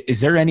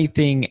 Is there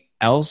anything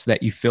else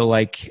that you feel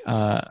like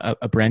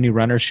a brand new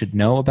runner should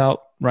know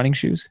about running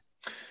shoes?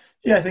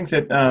 Yeah, I think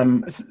that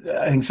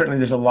certainly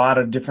there's a lot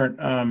of different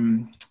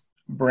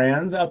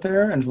brands out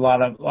there, and there's a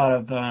lot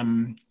of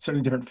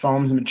certainly different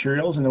foams and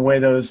materials, and the way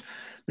those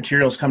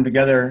materials come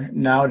together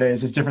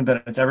nowadays is different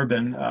than it's ever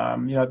been.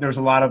 There was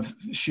a lot of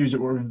shoes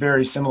that were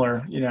very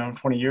similar,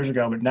 20 years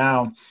ago, but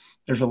now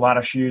there's a lot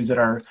of shoes that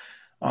are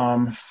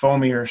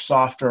foamier,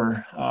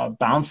 softer,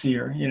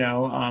 bouncier,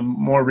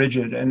 more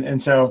rigid. And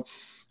so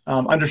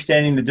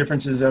understanding the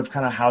differences of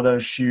kind of how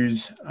those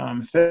shoes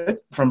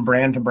fit from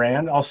brand to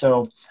brand.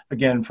 Also,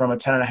 again, from a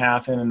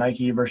 10.5 in a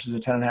Nike versus a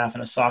 10.5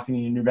 in a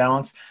Saucony and New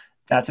Balance,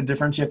 that's a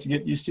difference you have to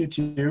get used to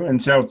too.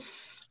 And so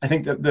I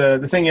think that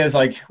the thing is,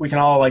 like, we can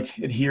all like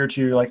adhere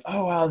to like,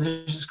 oh, wow,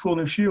 there's this cool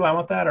new shoe, I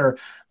want that. Or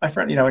my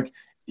friend, you know, like,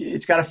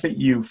 it's got to fit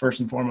you first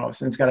and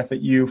foremost. And it's got to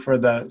fit you for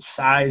the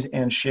size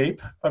and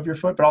shape of your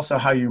foot, but also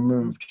how you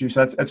move too.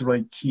 So that's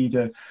really key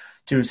to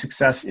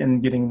success in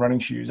getting running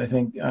shoes. I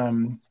think,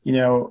 you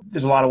know,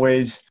 there's a lot of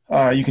ways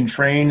you can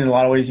train and a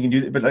lot of ways you can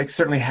do that, but like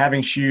certainly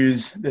having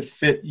shoes that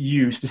fit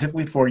you,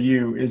 specifically for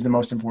you, is the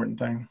most important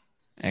thing.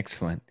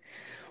 Excellent.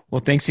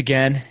 Well, thanks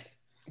again.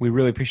 We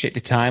really appreciate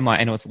the time.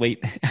 I know it's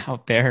late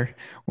out there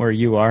where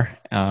you are.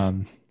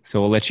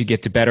 So we'll let you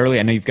get to bed early.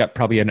 I know you've got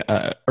probably an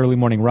early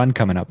morning run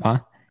coming up, huh?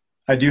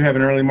 I do have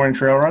an early morning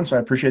trail run, so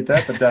I appreciate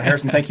that. But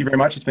Harrison, thank you very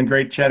much. It's been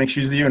great chatting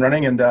shoes with you and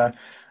running, and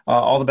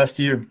all the best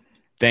to you.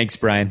 Thanks,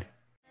 Brian.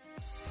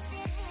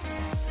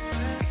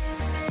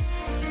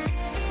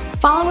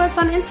 Follow us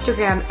on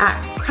Instagram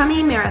at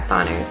Crummy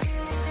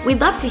Marathoners. We'd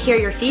love to hear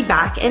your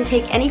feedback and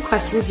take any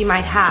questions you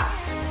might have.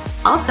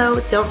 Also,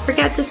 don't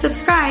forget to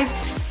subscribe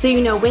so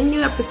you know when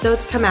new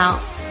episodes come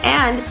out.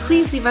 And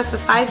please leave us a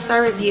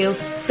 5-star review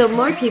so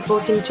more people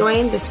can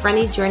join this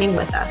running journey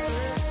with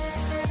us.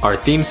 Our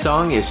theme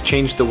song is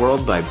Change the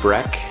World by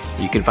Breck.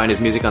 You can find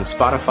his music on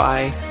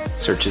Spotify.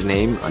 Search his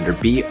name under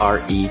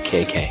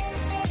BREKK.